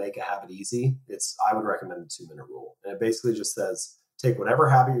for me to make a habit easy, I would recommend the 2-minute rule. And it basically just says, take whatever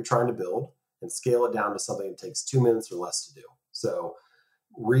habit you're trying to build and scale it down to something that takes 2 minutes or less to do. So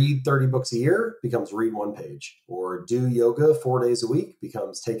read 30 books a year becomes read one page, or do yoga 4 days a week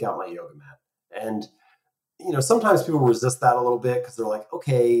becomes take out my yoga mat. And sometimes people resist that a little bit because they're like,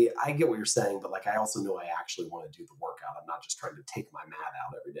 okay, I get what you're saying, but like, I also know I actually want to do the workout. I'm not just trying to take my mat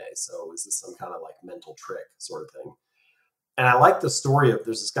out every day. So is this some kind of like mental trick sort of thing? And I like the story of,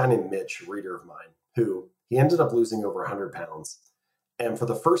 there's this guy named Mitch, a reader of mine, who he ended up losing over 100 pounds. And for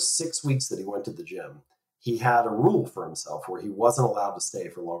the first 6 weeks that he went to the gym, he had a rule for himself where he wasn't allowed to stay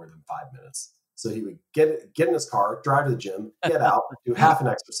for longer than 5 minutes. So he would get in his car, drive to the gym, get out, do half an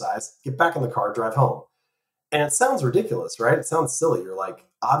exercise, get back in the car, drive home. And it sounds ridiculous, right? It sounds silly. You're like,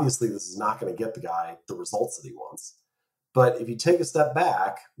 obviously this is not going to get the guy the results that he wants. But if you take a step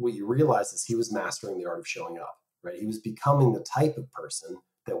back, what you realize is he was mastering the art of showing up, right? He was becoming the type of person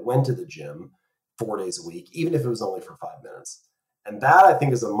that went to the gym 4 days a week, even if it was only for 5 minutes. And that, I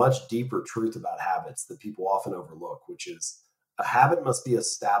think, is a much deeper truth about habits that people often overlook, which is a habit must be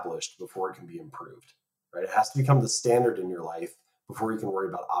established before it can be improved, right? It has to become the standard in your life before you can worry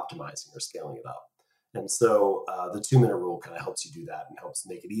about optimizing or scaling it up. And so the 2-minute rule kind of helps you do that and helps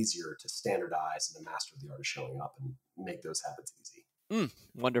make it easier to standardize and to master the art of showing up and make those habits easy.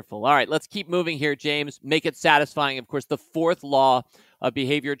 Wonderful. All right, let's keep moving here, James. Make it satisfying. Of course, the fourth law of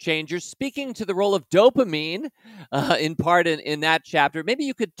behavior change. You're speaking to the role of dopamine in part in that chapter. Maybe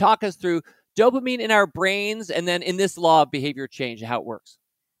you could talk us through dopamine in our brains and then in this law of behavior change, how it works.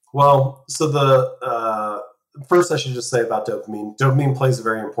 Well, so first I should just say about dopamine. Dopamine plays a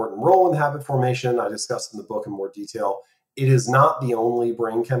very important role in habit formation. I discussed in the book in more detail. It is not the only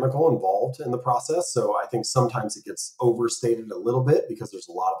brain chemical involved in the process. So I think sometimes it gets overstated a little bit because there's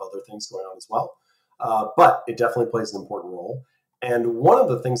a lot of other things going on as well. But it definitely plays an important role. And one of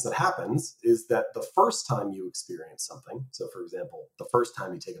the things that happens is that the first time you experience something, so for example, the first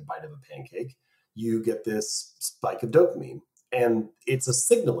time you take a bite of a pancake, you get this spike of dopamine. And it's a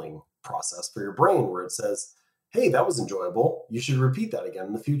signaling process for your brain where it says, hey, that was enjoyable. You should repeat that again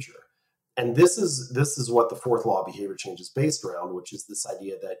in the future. And this is what the fourth law of behavior change is based around, which is this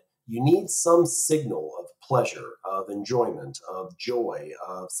idea that you need some signal of pleasure, of enjoyment, of joy,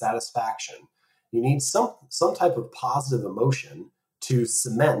 of satisfaction. You need some type of positive emotion to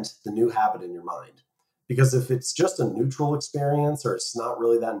cement the new habit in your mind. Because if it's just a neutral experience or it's not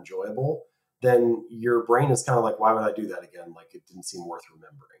really that enjoyable, then your brain is kind of like, why would I do that again? Like it didn't seem worth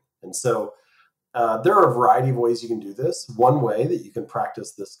remembering. And so there are a variety of ways you can do this. One way that you can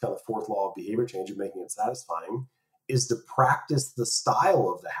practice this kind of fourth law of behavior change of making it satisfying is to practice the style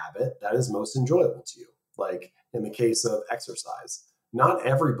of the habit that is most enjoyable to you. Like in the case of exercise, not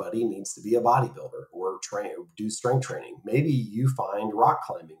everybody needs to be a bodybuilder or do strength training. Maybe you find rock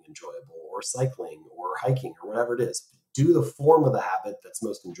climbing enjoyable or cycling or hiking or whatever it is. Do the form of the habit that's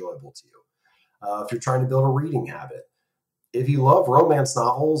most enjoyable to you. If you're trying to build a reading habit, if you love romance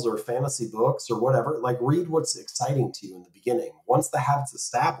novels or fantasy books or whatever, like read what's exciting to you in the beginning. Once the habit's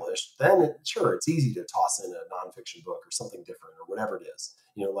established, then it's easy to toss in a nonfiction book or something different or whatever it is.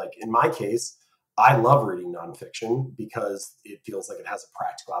 Like in my case, I love reading nonfiction because it feels like it has a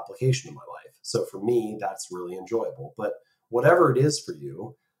practical application in my life. So for me, that's really enjoyable. But whatever it is for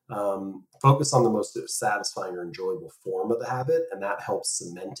you, focus on the most satisfying or enjoyable form of the habit, and that helps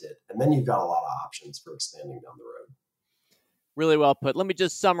cement it. And then you've got a lot of options for expanding down the road. Really well put. Let me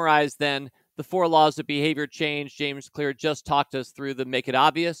just summarize then the four laws of behavior change. James Clear just talked us through them. Make it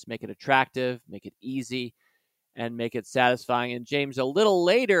obvious, make it attractive, make it easy, and make it satisfying. And James, a little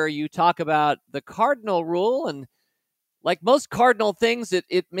later, you talk about the cardinal rule. And like most cardinal things,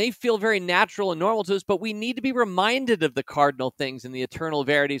 it may feel very natural and normal to us, but we need to be reminded of the cardinal things and the eternal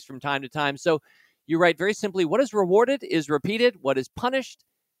verities from time to time. So you write very simply, what is rewarded is repeated. What is punished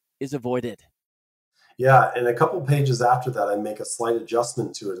is avoided. Yeah, and a couple pages after that, I make a slight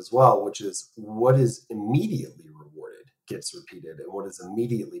adjustment to it as well, which is what is immediately rewarded gets repeated and what is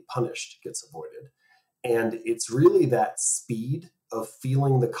immediately punished gets avoided. And it's really that speed of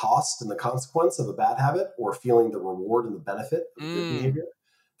feeling the cost and the consequence of a bad habit or feeling the reward and the benefit of good behavior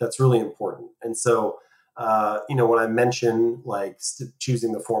that's really important. And so, when I mention like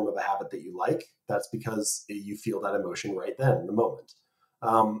choosing the form of a habit that you like, that's because you feel that emotion right then in the moment.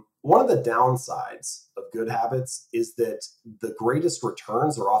 One of the downsides of good habits is that the greatest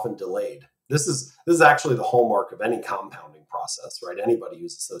returns are often delayed. This is actually the hallmark of any compounding process, right? Anybody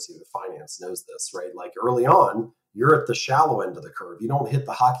who's associated with finance knows this, right? Like early on, you're at the shallow end of the curve. You don't hit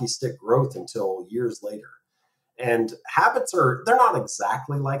the hockey stick growth until years later. And habits they're not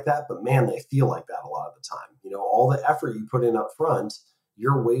exactly like that, but man, they feel like that a lot of the time. All the effort you put in up front,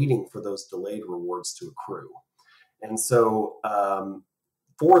 you're waiting for those delayed rewards to accrue. And so,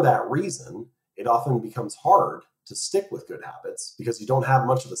 for that reason, it often becomes hard to stick with good habits because you don't have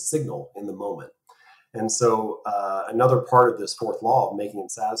much of a signal in the moment. And so another part of this fourth law of making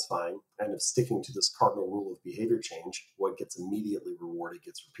it satisfying and of sticking to this cardinal rule of behavior change, what gets immediately rewarded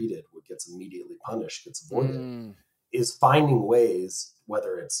gets repeated, what gets immediately punished gets avoided, is finding ways,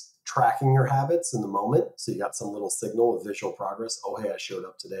 whether it's tracking your habits in the moment. So you got some little signal of visual progress. Oh, hey, I showed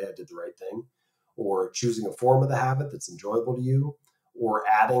up today. I did the right thing. Or choosing a form of the habit that's enjoyable to you, or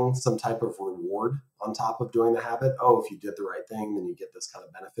adding some type of reward on top of doing the habit. Oh, if you did the right thing, then you get this kind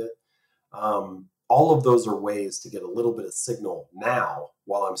of benefit. All of those are ways to get a little bit of signal now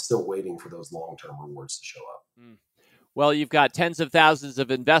while I'm still waiting for those long-term rewards to show up. Well, you've got tens of thousands of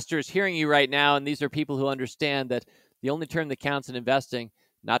investors hearing you right now, and these are people who understand that the only term that counts in investing,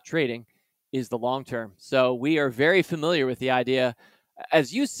 not trading, is the long term. So we are very familiar with the idea,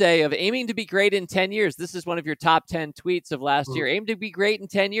 as you say, of aiming to be great in 10 years. This is one of your top 10 tweets of last year. Aim to be great in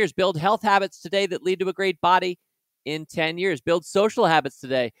 10 years. Build health habits today that lead to a great body in 10 years. Build social habits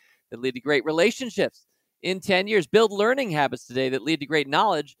today that lead to great relationships in 10 years. Build learning habits today that lead to great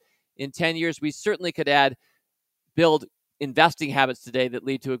knowledge in 10 years. We certainly could add build investing habits today that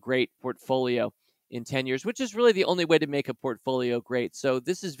lead to a great portfolio in 10 years, which is really the only way to make a portfolio great. So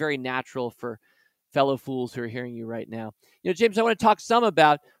this is very natural for fellow fools who are hearing you right now. James, I want to talk some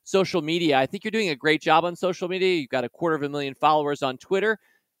about social media. I think you're doing a great job on social media. You've got 250,000 followers on Twitter.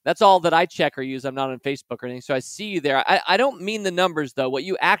 That's all that I check or use. I'm not on Facebook or anything. So I see you there. I don't mean the numbers, though. What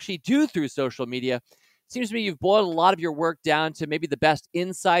you actually do through social media, it seems to me you've boiled a lot of your work down to maybe the best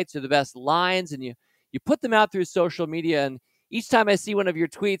insights or the best lines, and you put them out through social media. And each time I see one of your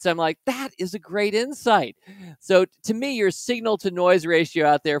tweets, I'm like, that is a great insight. So to me, your signal to noise ratio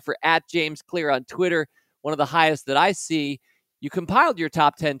out there for @JamesClear on Twitter, one of the highest that I see. You compiled your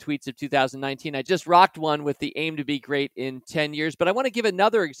top 10 tweets of 2019. I just rocked one with the aim to be great in 10 years. But I want to give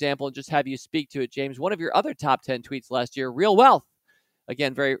another example and just have you speak to it, James. One of your other top 10 tweets last year, real wealth.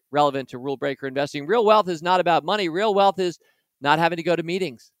 Again, very relevant to rule breaker investing. Real wealth is not about money. Real wealth is not having to go to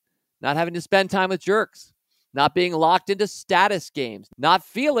meetings, not having to spend time with jerks, not being locked into status games, not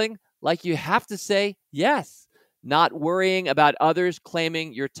feeling like you have to say yes, not worrying about others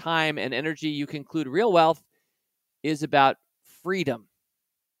claiming your time and energy. You conclude real wealth is about freedom.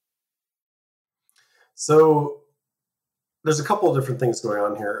 So there's a couple of different things going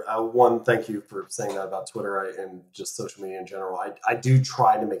on here. One, thank you for saying that about Twitter and just social media in general. I do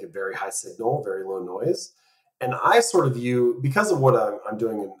try to make it very high signal, very low noise. And I sort of view, because of what I'm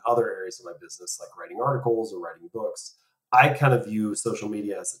doing in other areas of my business, like writing articles or writing books, I kind of view social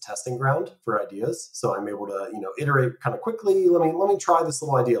media as a testing ground for ideas. So I'm able to, iterate kind of quickly. Let me try this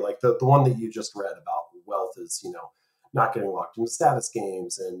little idea, like the one that you just read about wealth is, not getting locked into status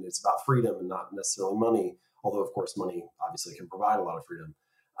games, and it's about freedom and not necessarily money. Although, of course, money obviously can provide a lot of freedom.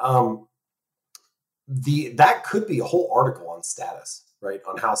 That could be a whole article on status, right?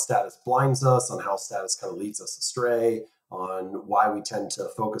 On how status blinds us, on how status kind of leads us astray, on why we tend to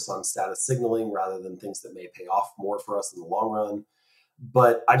focus on status signaling rather than things that may pay off more for us in the long run.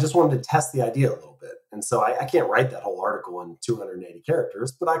 But I just wanted to test the idea a little bit. And so I can't write that whole article in 280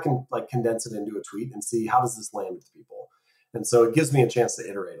 characters, but I can condense it into a tweet and see how does this land with people. And so it gives me a chance to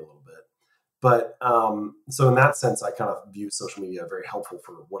iterate a little bit. But so in that sense, I kind of view social media very helpful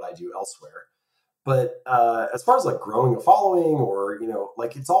for what I do elsewhere. But as far as growing a following or,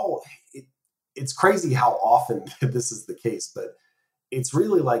 it's crazy how often this is the case, but it's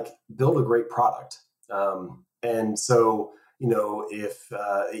really build a great product. And so, if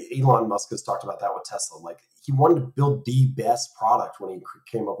Elon Musk has talked about that with Tesla, he wanted to build the best product when he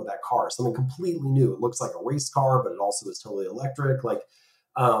came up with that car, something completely new. It looks like a race car, but it also is totally electric.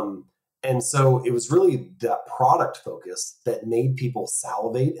 And so it was really that product focus that made people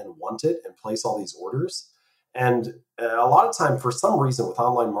salivate and want it and place all these orders. And a lot of time, for some reason, with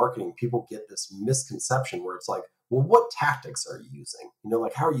online marketing, people get this misconception where it's well, what tactics are you using?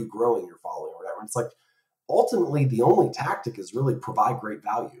 How are you growing your following or whatever? And it's ultimately, the only tactic is really provide great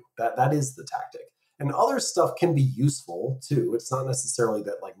value. That is the tactic. And other stuff can be useful too. It's not necessarily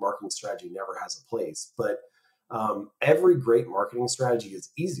that marketing strategy never has a place, but every great marketing strategy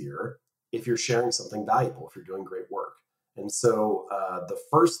is easier if you're sharing something valuable, if you're doing great work. And so the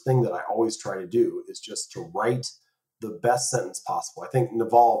first thing that I always try to do is just to write the best sentence possible. I think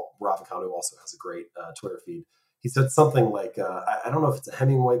Naval Ravikant also has a great Twitter feed. He said something I don't know if it's a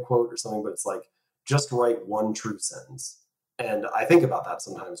Hemingway quote or something, but it's just write one true sentence. And I think about that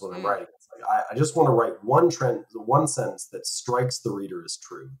sometimes when I'm writing. It's I just want to write one sentence that strikes the reader as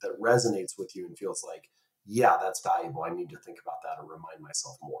true, that resonates with you and feels yeah, that's valuable. I need to think about that or remind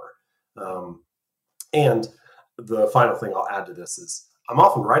myself more. And the final thing I'll add to this is I'm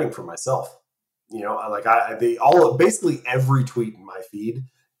often writing for myself. Basically every tweet in my feed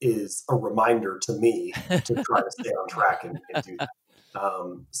is a reminder to me to try to stay on track and do that.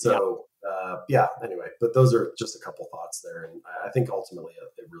 Anyway, but those are just a couple thoughts there. And I think ultimately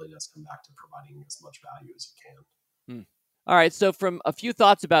it really does come back to providing as much value as you can. All right. So from a few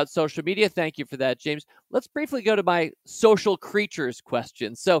thoughts about social media, thank you for that, James. Let's briefly go to my social creatures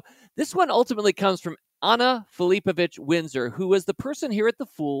question. So this one ultimately comes from Anna Filipovich Windsor, who was the person here at The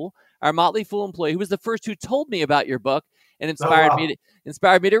Fool, our Motley Fool employee, who was the first who told me about your book and inspired me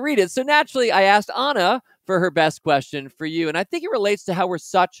to read it. So naturally, I asked Anna for her best question for you. And I think it relates to how we're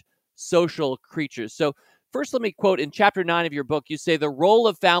such social creatures. So first, let me quote in chapter 9 of your book, you say the role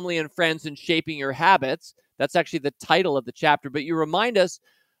of family and friends in shaping your habits. That's actually the title of the chapter, but you remind us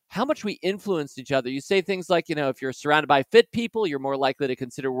how much we influence each other. You say things like, if you're surrounded by fit people, you're more likely to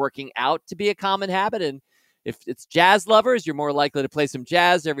consider working out to be a common habit. And if it's jazz lovers, you're more likely to play some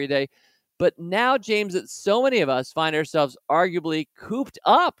jazz every day. But now, James, that so many of us find ourselves arguably cooped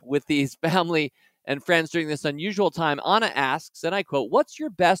up with these family and friends during this unusual time, Anna asks, and I quote, "What's your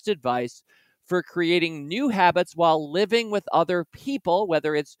best advice for creating new habits while living with other people,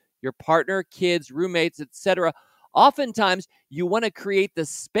 whether it's your partner, kids, roommates, etc.? Oftentimes, you want to create the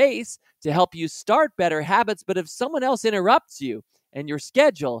space to help you start better habits, but if someone else interrupts you and your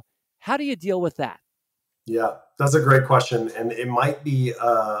schedule, how do you deal with that?" Yeah, that's a great question. And it might be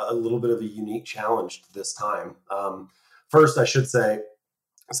a little bit of a unique challenge this time. First, I should say,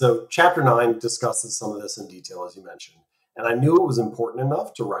 so chapter 9 discusses some of this in detail, as you mentioned. And I knew it was important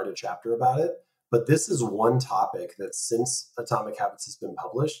enough to write a chapter about it. But this is one topic that since Atomic Habits has been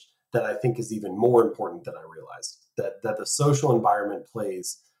published, that I think is even more important than I realized. That the social environment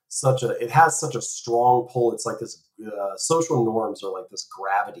it has such a strong pull. It's like this, social norms are like this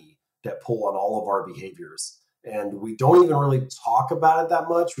gravity that pull on all of our behaviors. And we don't even really talk about it that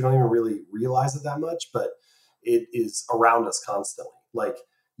much. We don't even really realize it that much, but it is around us constantly. Like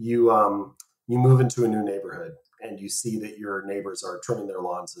you move into a new neighborhood and you see that your neighbors are trimming their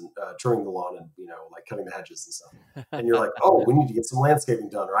lawns and trimming the lawn and, like cutting the hedges and stuff. And you're like, oh, we need to get some landscaping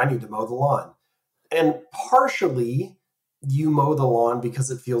done, or I need to mow the lawn. And partially you mow the lawn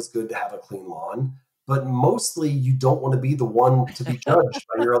because it feels good to have a clean lawn, but mostly you don't want to be the one to be judged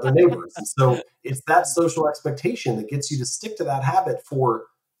by your other neighbors. And so it's that social expectation that gets you to stick to that habit for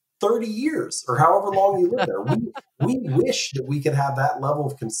 30 years or however long you live there. We wish that we could have that level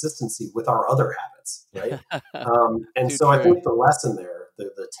of consistency with our other habits, right? And so I think the lesson there,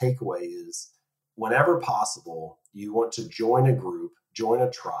 the takeaway is whenever possible, you want to join a group, join a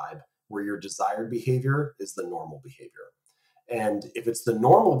tribe where your desired behavior is the normal behavior. And if it's the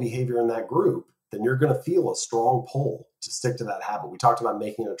normal behavior in that group, then you're going to feel a strong pull to stick to that habit. We talked about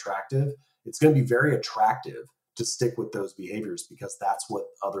making it attractive. It's going to be very attractive to stick with those behaviors because that's what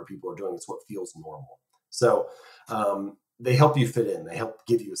other people are doing. It's what feels normal. So they help you fit in. They help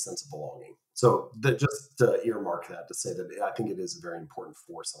give you a sense of belonging. So just to earmark that to say that I think it is a very important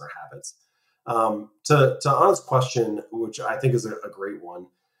force in our habits. To Anna's question, which I think is a great one,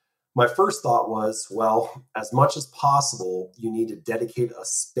 my first thought was, well, as much as possible, you need to dedicate a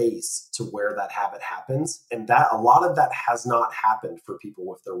space to where that habit happens. And that a lot of that has not happened for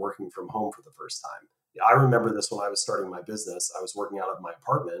people if they're working from home for the first time. I remember this when I was starting my business. I was working out of my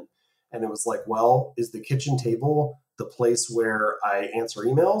apartment and it was like, well, is the kitchen table the place where I answer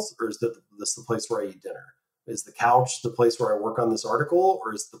emails, or is this the place where I eat dinner? Is the couch the place where I work on this article,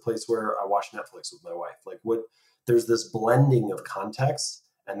 or is it the place where I watch Netflix with my wife? There's this blending of context,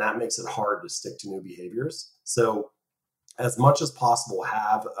 and that makes it hard to stick to new behaviors. So as much as possible,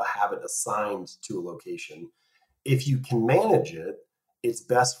 have a habit assigned to a location. If you can manage it, it's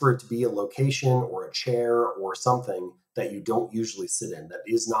best for it to be a location or a chair or something that you don't usually sit in that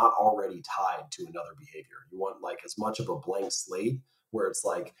is not already tied to another behavior. You want like as much of a blank slate where it's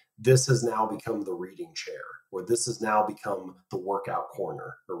like, this has now become the reading chair, or this has now become the workout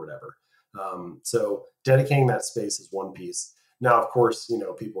corner or whatever. So dedicating that space is one piece. Now, of course,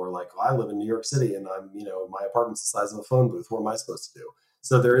 people are like, well, I live in New York City and I'm, my apartment's the size of a phone booth. What am I supposed to do?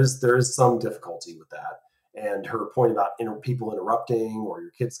 So there is some difficulty with that. And her point about people interrupting or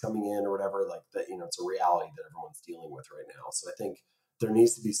your kids coming in or whatever, like that, it's a reality that everyone's dealing with right now. So I think there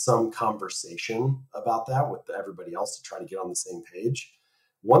needs to be some conversation about that with everybody else to try to get on the same page.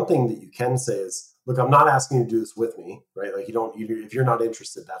 One thing that you can say is, look, I'm not asking you to do this with me, right? Like if you're not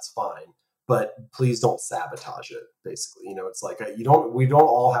interested, that's fine. But please don't sabotage it, basically. It's like we don't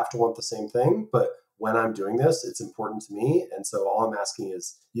all have to want the same thing, but when I'm doing this, it's important to me. And so all I'm asking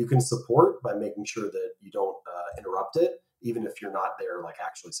is you can support by making sure that you don't interrupt it, even if you're not there, like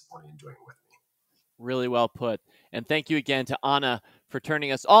actually supporting and doing it with me. Really well put. And thank you again to Anna for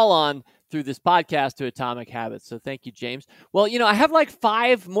turning us all on through this podcast to Atomic Habits. So thank you, James. Well, I have like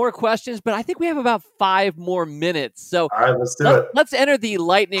 5 more questions, but I think we have about 5 more minutes. So all right, let's do it. Let's enter the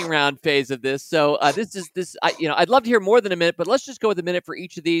lightning round phase of this. So I'd love to hear more than a minute, but let's just go with a minute for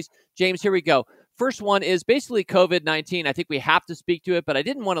each of these. James, here we go. First one is basically COVID-19. I think we have to speak to it, but I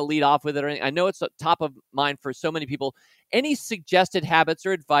didn't want to lead off with it or anything. I know it's top of mind for so many people. Any suggested habits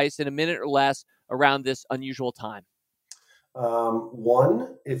or advice in a minute or less around this unusual time?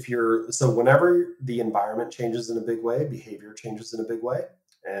 One, whenever the environment changes in a big way, behavior changes in a big way.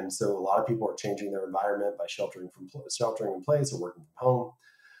 And so a lot of people are changing their environment by sheltering in place or working from home.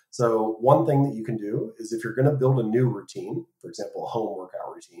 So one thing that you can do is if you're going to build a new routine, for example, a home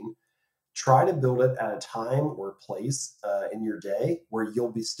workout routine, try to build it at a time or place in your day where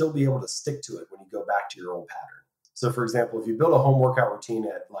you'll still be able to stick to it when you go back to your old pattern. So for example, if you build a home workout routine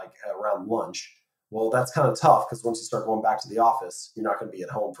at around lunch, well, that's kind of tough because once you start going back to the office, you're not going to be at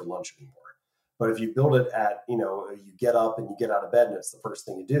home for lunch anymore. But if you build it at, you get up and you get out of bed and it's the first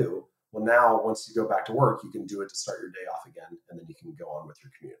thing you do, well, now once you go back to work, you can do it to start your day off again, and then you can go on with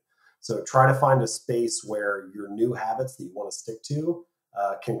your commute. So try to find a space where your new habits that you want to stick to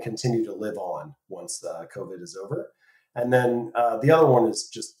can continue to live on once COVID is over. And then the other one is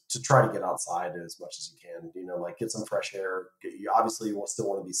just to try to get outside as much as you can, get some fresh air. Obviously, you still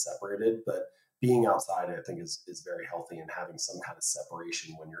want to be separated, but being outside, I think, is very healthy, and having some kind of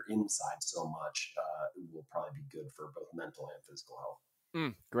separation when you're inside so much will probably be good for both mental and physical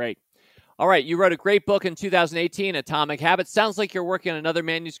health. Great. All right. You wrote a great book in 2018, Atomic Habits. Sounds like you're working on another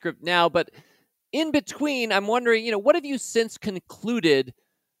manuscript now, but in between, I'm wondering, what have you since concluded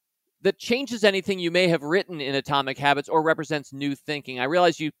that changes anything you may have written in Atomic Habits or represents new thinking? I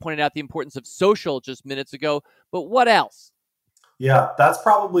realize you pointed out the importance of social just minutes ago, but what else? Yeah, that's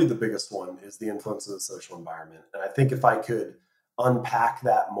probably the biggest one, is the influence of the social environment. And I think if I could unpack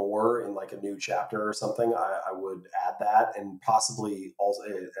that more in like a new chapter or something, I would add that, and possibly also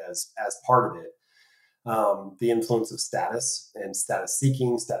as part of it, the influence of status and status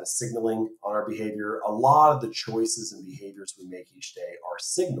seeking, status signaling on our behavior. A lot of the choices and behaviors we make each day are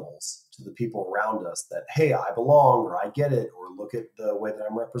signals to the people around us that, hey, I belong, or I get it, or look at the way that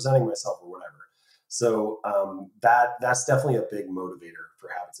I'm representing myself, or whatever. So that's definitely a big motivator for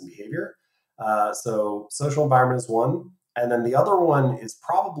habits and behavior. So social environment is one. And then the other one is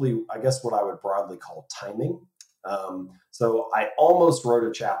probably, I guess, what I would broadly call timing. So I almost wrote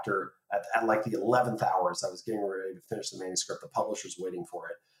a chapter at like the 11th hour, as I was getting ready to finish the manuscript. The publisher's waiting for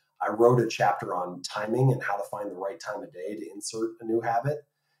it. I wrote a chapter on timing and how to find the right time of day to insert a new habit.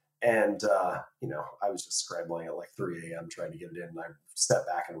 And, I was just scrambling at like 3 a.m. trying to get it in. And I stepped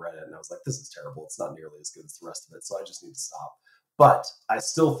back and read it, and I was like, this is terrible. It's not nearly as good as the rest of it. So I just need to stop. But I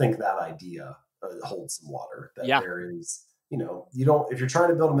still think that idea holds some water. That there is, if you're trying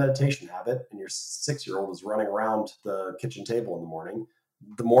to build a meditation habit and your 6-year-old is running around the kitchen table in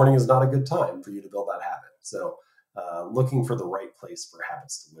the morning is not a good time for you to build that habit. So looking for the right place for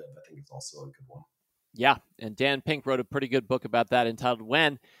habits to live, I think, is also a good one. Yeah. And Dan Pink wrote a pretty good book about that entitled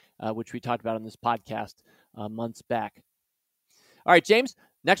When, which we talked about on this podcast months back. All right, James,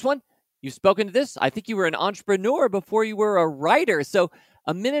 next one. You've spoken to this. I think you were an entrepreneur before you were a writer. So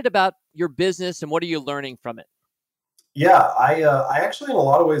a minute about your business and what are you learning from it? Yeah, I actually, in a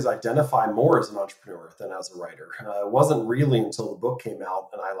lot of ways, identify more as an entrepreneur than as a writer. It wasn't really until the book came out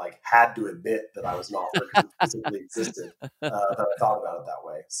and I had to admit that I was an author because it physically existed that I thought about it that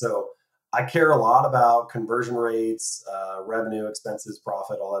way. So I care a lot about conversion rates, revenue, expenses,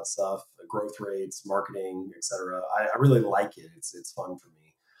 profit, all that stuff, growth rates, marketing, etc. I really like it. It's fun for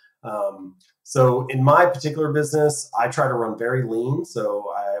me. So in my particular business, I try to run very lean.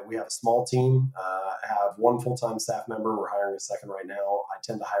 So we have a small team. I have one full-time staff member. We're hiring a second right now. I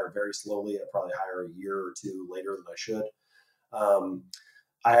tend to hire very slowly. I probably hire a year or two later than I should.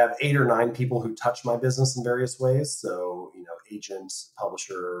 I have 8 or 9 people who touch my business in various ways. So, agent,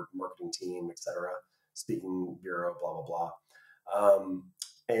 publisher, marketing team, etc., speaking bureau, blah, blah, blah.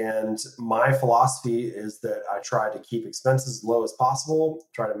 And my philosophy is that I try to keep expenses as low as possible,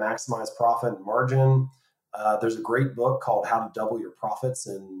 try to maximize profit and margin. There's a great book called How to Double Your Profits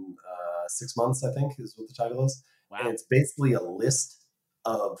in 6 months, I think is what the title is. Wow. And it's basically a list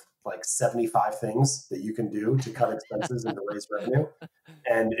of like 75 things that you can do to cut expenses and to raise revenue.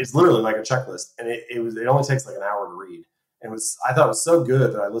 And it's literally like a checklist. And it only takes like an hour to read. And I thought it was so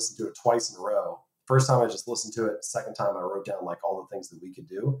good that I listened to it twice in a row. First time I just listened to it. Second time I wrote down like all the things that we could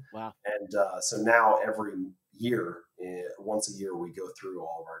do. Wow. And so now every year, once a year, we go through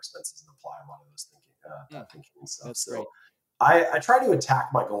all of our expenses and apply a lot of those thinking and stuff. That's so great. I try to attack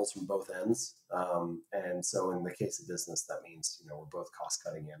my goals from both ends. And so in the case of business, that means, we're both cost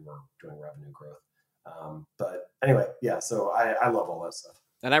cutting and we're doing revenue growth. But anyway, yeah, so I love all that stuff.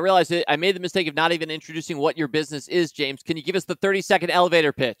 And I realized I made the mistake of not even introducing what your business is, James. Can you give us the 30-second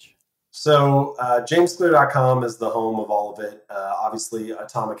elevator pitch? So jamesclear.com is the home of all of it. Obviously,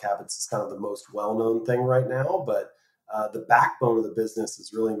 Atomic Habits is kind of the most well-known thing right now, but the backbone of the business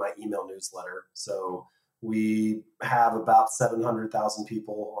is really my email newsletter. So we have about 700,000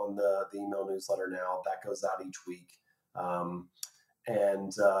 people on the email newsletter now. That goes out each week.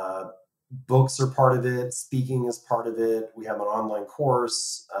 And books are part of it. Speaking is part of it. We have an online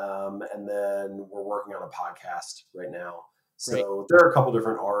course. And then we're working on a podcast right now. So Great. There are a couple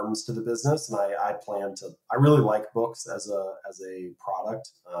different arms to the business, and I really like books as a product.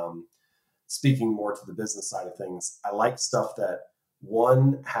 Speaking more to the business side of things, I like stuff that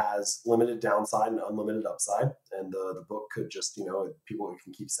one has limited downside and unlimited upside, and the book could just, people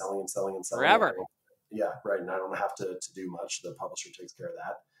can keep selling and selling and selling Forever. Yeah, right. And I don't have to do much. The publisher takes care of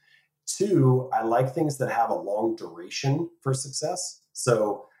that. Two, I like things that have a long duration for success.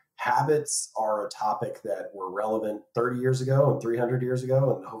 So habits are a topic that were relevant 30 years ago and 300 years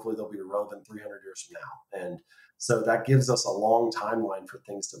ago, and hopefully they'll be relevant 300 years from now. And so that gives us a long timeline for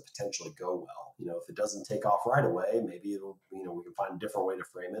things to potentially go well. If it doesn't take off right away, maybe it'll, we can find a different way to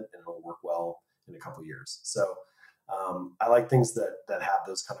frame it and it'll work well in a couple of years. So I like things that have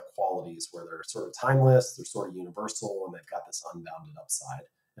those kind of qualities where they're sort of timeless, they're sort of universal, and they've got this unbounded upside.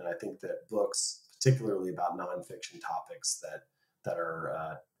 And I think that books, particularly about nonfiction topics that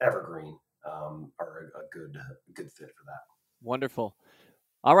are evergreen, are a good fit for that. Wonderful.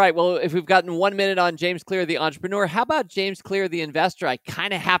 All right. Well, if we've gotten 1 minute on James Clear, the entrepreneur, how about James Clear, the investor? I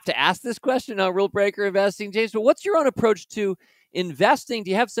kind of have to ask this question on Rule Breaker Investing, James. But what's your own approach to investing?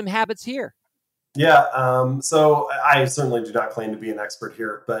 Do you have some habits here? Yeah. So I certainly do not claim to be an expert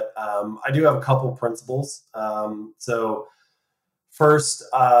here, but I do have a couple principles. So first,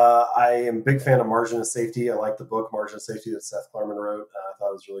 I am a big fan of Margin of Safety. I like the book Margin of Safety that Seth Klarman wrote. I thought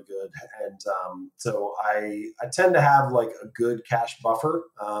it was really good. And so I tend to have like a good cash buffer.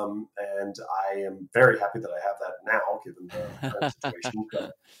 And I am very happy that I have that now, given the current situation.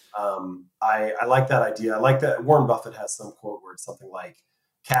 But I like that idea. I like that Warren Buffett has some quote where it's something like,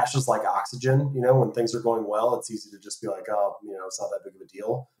 cash is like oxygen. When things are going well, it's easy to just be like, oh, it's not that big of a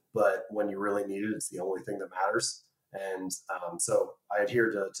deal. But when you really need it, it's the only thing that matters. And so I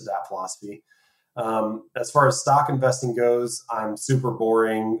adhere to that philosophy. As far as stock investing goes, I'm super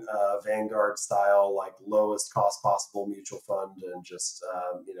boring, Vanguard style, like lowest cost possible mutual fund, and just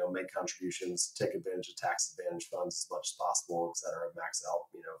make contributions, take advantage of tax advantage funds as much as possible, et cetera, max out,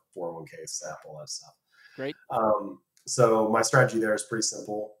 401k, SEP, all that stuff. Great. So my strategy there is pretty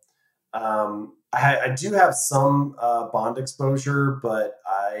simple. I do have some bond exposure, but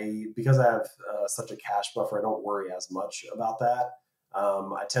because I have such a cash buffer, I don't worry as much about that.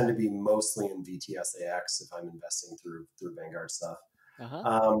 I tend to be mostly in VTSAX if I'm investing through Vanguard stuff.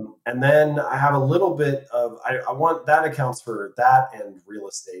 Uh-huh. And then I have a little bit of, I want that accounts for that and real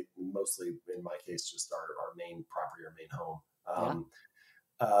estate, mostly in my case, just our main property, our main home.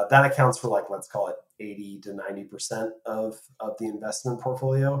 That accounts for let's call it 80 to 90% of the investment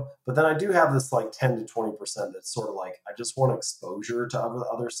portfolio. But then I do have this 10 to 20% that's sort of I just want exposure to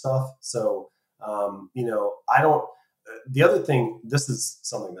other stuff. So, I don't, the other thing, this is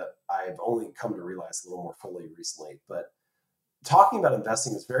something that I've only come to realize a little more fully recently, but talking about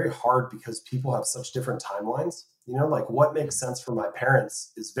investing is very hard because people have such different timelines. What makes sense for my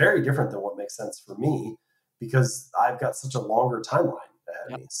parents is very different than what makes sense for me because I've got such a longer timeline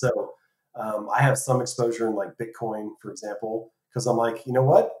ahead of me. So I have some exposure in Bitcoin, for example, because I'm you know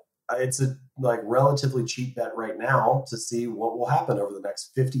what? It's a relatively cheap bet right now to see what will happen over the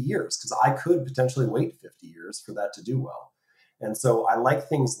next 50 years, because I could potentially wait 50 years for that to do well. And so I like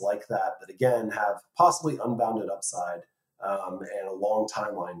things like that again have possibly unbounded upside and a long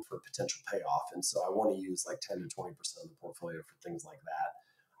timeline for potential payoff. And so I want to use 10 to 20% of the portfolio for things like that.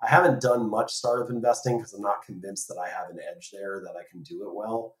 I haven't done much startup investing because I'm not convinced that I have an edge there that I can do it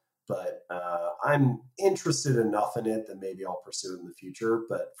well. But I'm interested enough in it that maybe I'll pursue it in the future.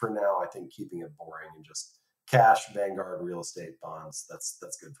 But for now, I think keeping it boring and just cash, Vanguard, real estate, bonds, that's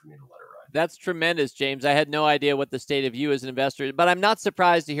good for me to let it ride. That's tremendous, James. I had no idea what the state of you as an investor is, but I'm not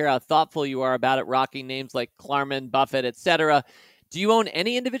surprised to hear how thoughtful you are about it, rocking names like Klarman, Buffett, etc. Do you own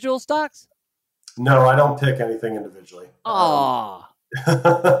any individual stocks? No, I don't pick anything individually. One.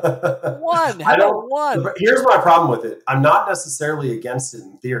 How about one? Here's my problem with it. I'm not necessarily against it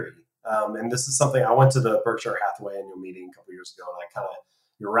in theory. And this is something I went to the Berkshire Hathaway annual meeting a couple years ago, and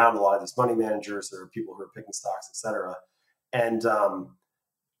you're around a lot of these money managers or people who are picking stocks, et cetera. And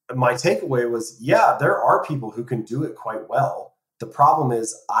my takeaway was, yeah, there are people who can do it quite well. The problem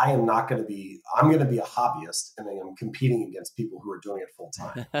is I'm going to be a hobbyist, and I'm competing against people who are doing it full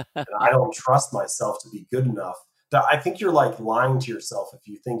time. And I don't trust myself to be good enough. I think you're like lying to yourself if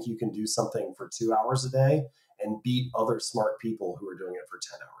you think you can do something for 2 hours a day and beat other smart people who are doing it for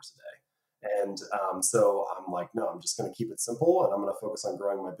 10 hours a day. And so I'm like, no, I'm just going to keep it simple, and I'm going to focus on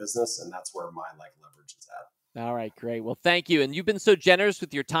growing my business. And that's where my leverage is at. All right, great. Well, thank you. And you've been so generous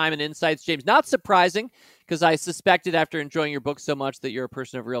with your time and insights, James. Not surprising, because I suspected after enjoying your book so much that you're a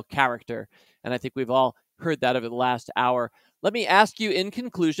person of real character. And I think we've all heard that over the last hour. Let me ask you in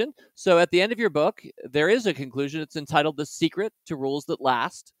conclusion. So at the end of your book, there is a conclusion. It's entitled The Secret to Rules That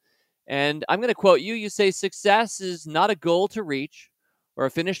Last. And I'm going to quote you. You say, success is not a goal to reach or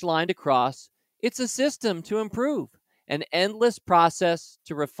a finish line to cross. It's a system to improve, an endless process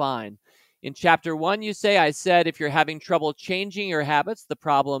to refine. In chapter 1, you say, I said, if you're having trouble changing your habits, the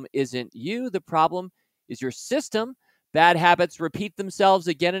problem isn't you. The problem is your system. Bad habits repeat themselves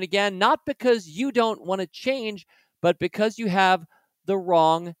again and again, not because you don't want to change, but because you have the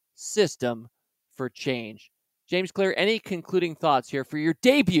wrong system for change. James Clear, any concluding thoughts here for your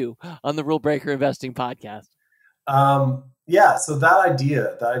debut on the Rule Breaker Investing Podcast? Yeah, so that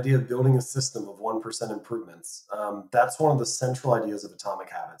idea of building a system of 1% improvements, that's one of the central ideas of Atomic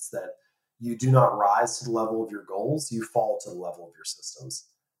Habits, that you do not rise to the level of your goals, you fall to the level of your systems.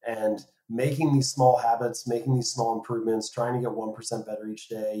 And making these small habits, making these small improvements, trying to get 1% better each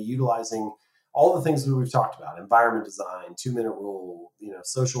day, utilizing all the things that we've talked about, environment design, 2-minute rule,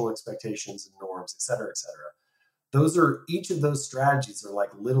 social expectations and norms, et cetera, et cetera. Each of those strategies are like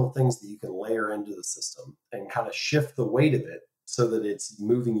little things that you can layer into the system and kind of shift the weight of it so that it's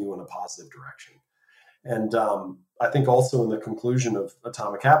moving you in a positive direction. And I think also in the conclusion of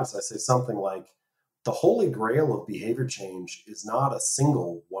Atomic Habits, I say something like, the holy grail of behavior change is not a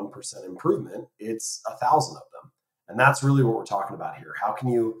single 1% improvement, it's 1,000 of them. And that's really what we're talking about here. How can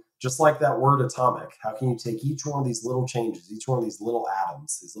you, just like that word atomic, how can you take each one of these little changes, each one of these little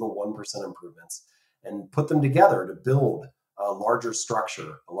atoms, these little 1% improvements, and put them together to build a larger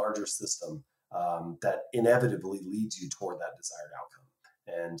structure, a larger system that inevitably leads you toward that desired outcome.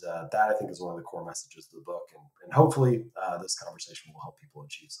 And that, I think, is one of the core messages of the book. And hopefully this conversation will help people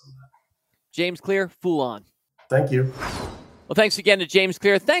achieve some of that. James Clear, Fool On. Thank you. Well, thanks again to James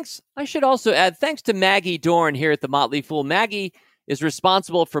Clear. Thanks. I should also add thanks to Maggie Dorn here at The Motley Fool. Maggie is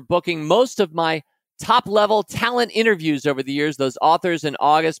responsible for booking most of my top-level talent interviews over the years, those authors in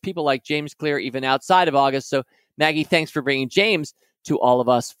August, people like James Clear, even outside of August. So, Maggie, thanks for bringing James to all of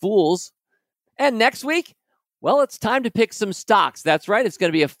us fools. And next week, well, it's time to pick some stocks. That's right. It's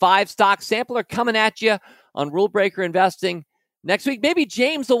going to be a 5-stock sampler coming at you on Rule Breaker Investing. Next week, maybe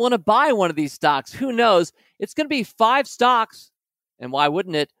James will want to buy one of these stocks. Who knows? It's going to be 5 stocks. And why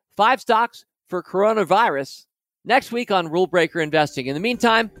wouldn't it? 5 stocks for coronavirus. Next week on Rule Breaker Investing. In the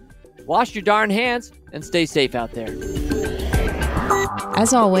meantime, wash your darn hands and stay safe out there.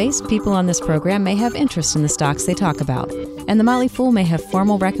 As always, people on this program may have interest in the stocks they talk about, and the Motley Fool may have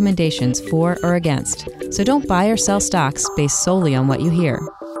formal recommendations for or against. So don't buy or sell stocks based solely on what you hear.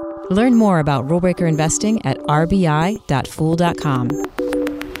 Learn more about Rule Breaker Investing at rbi.fool.com.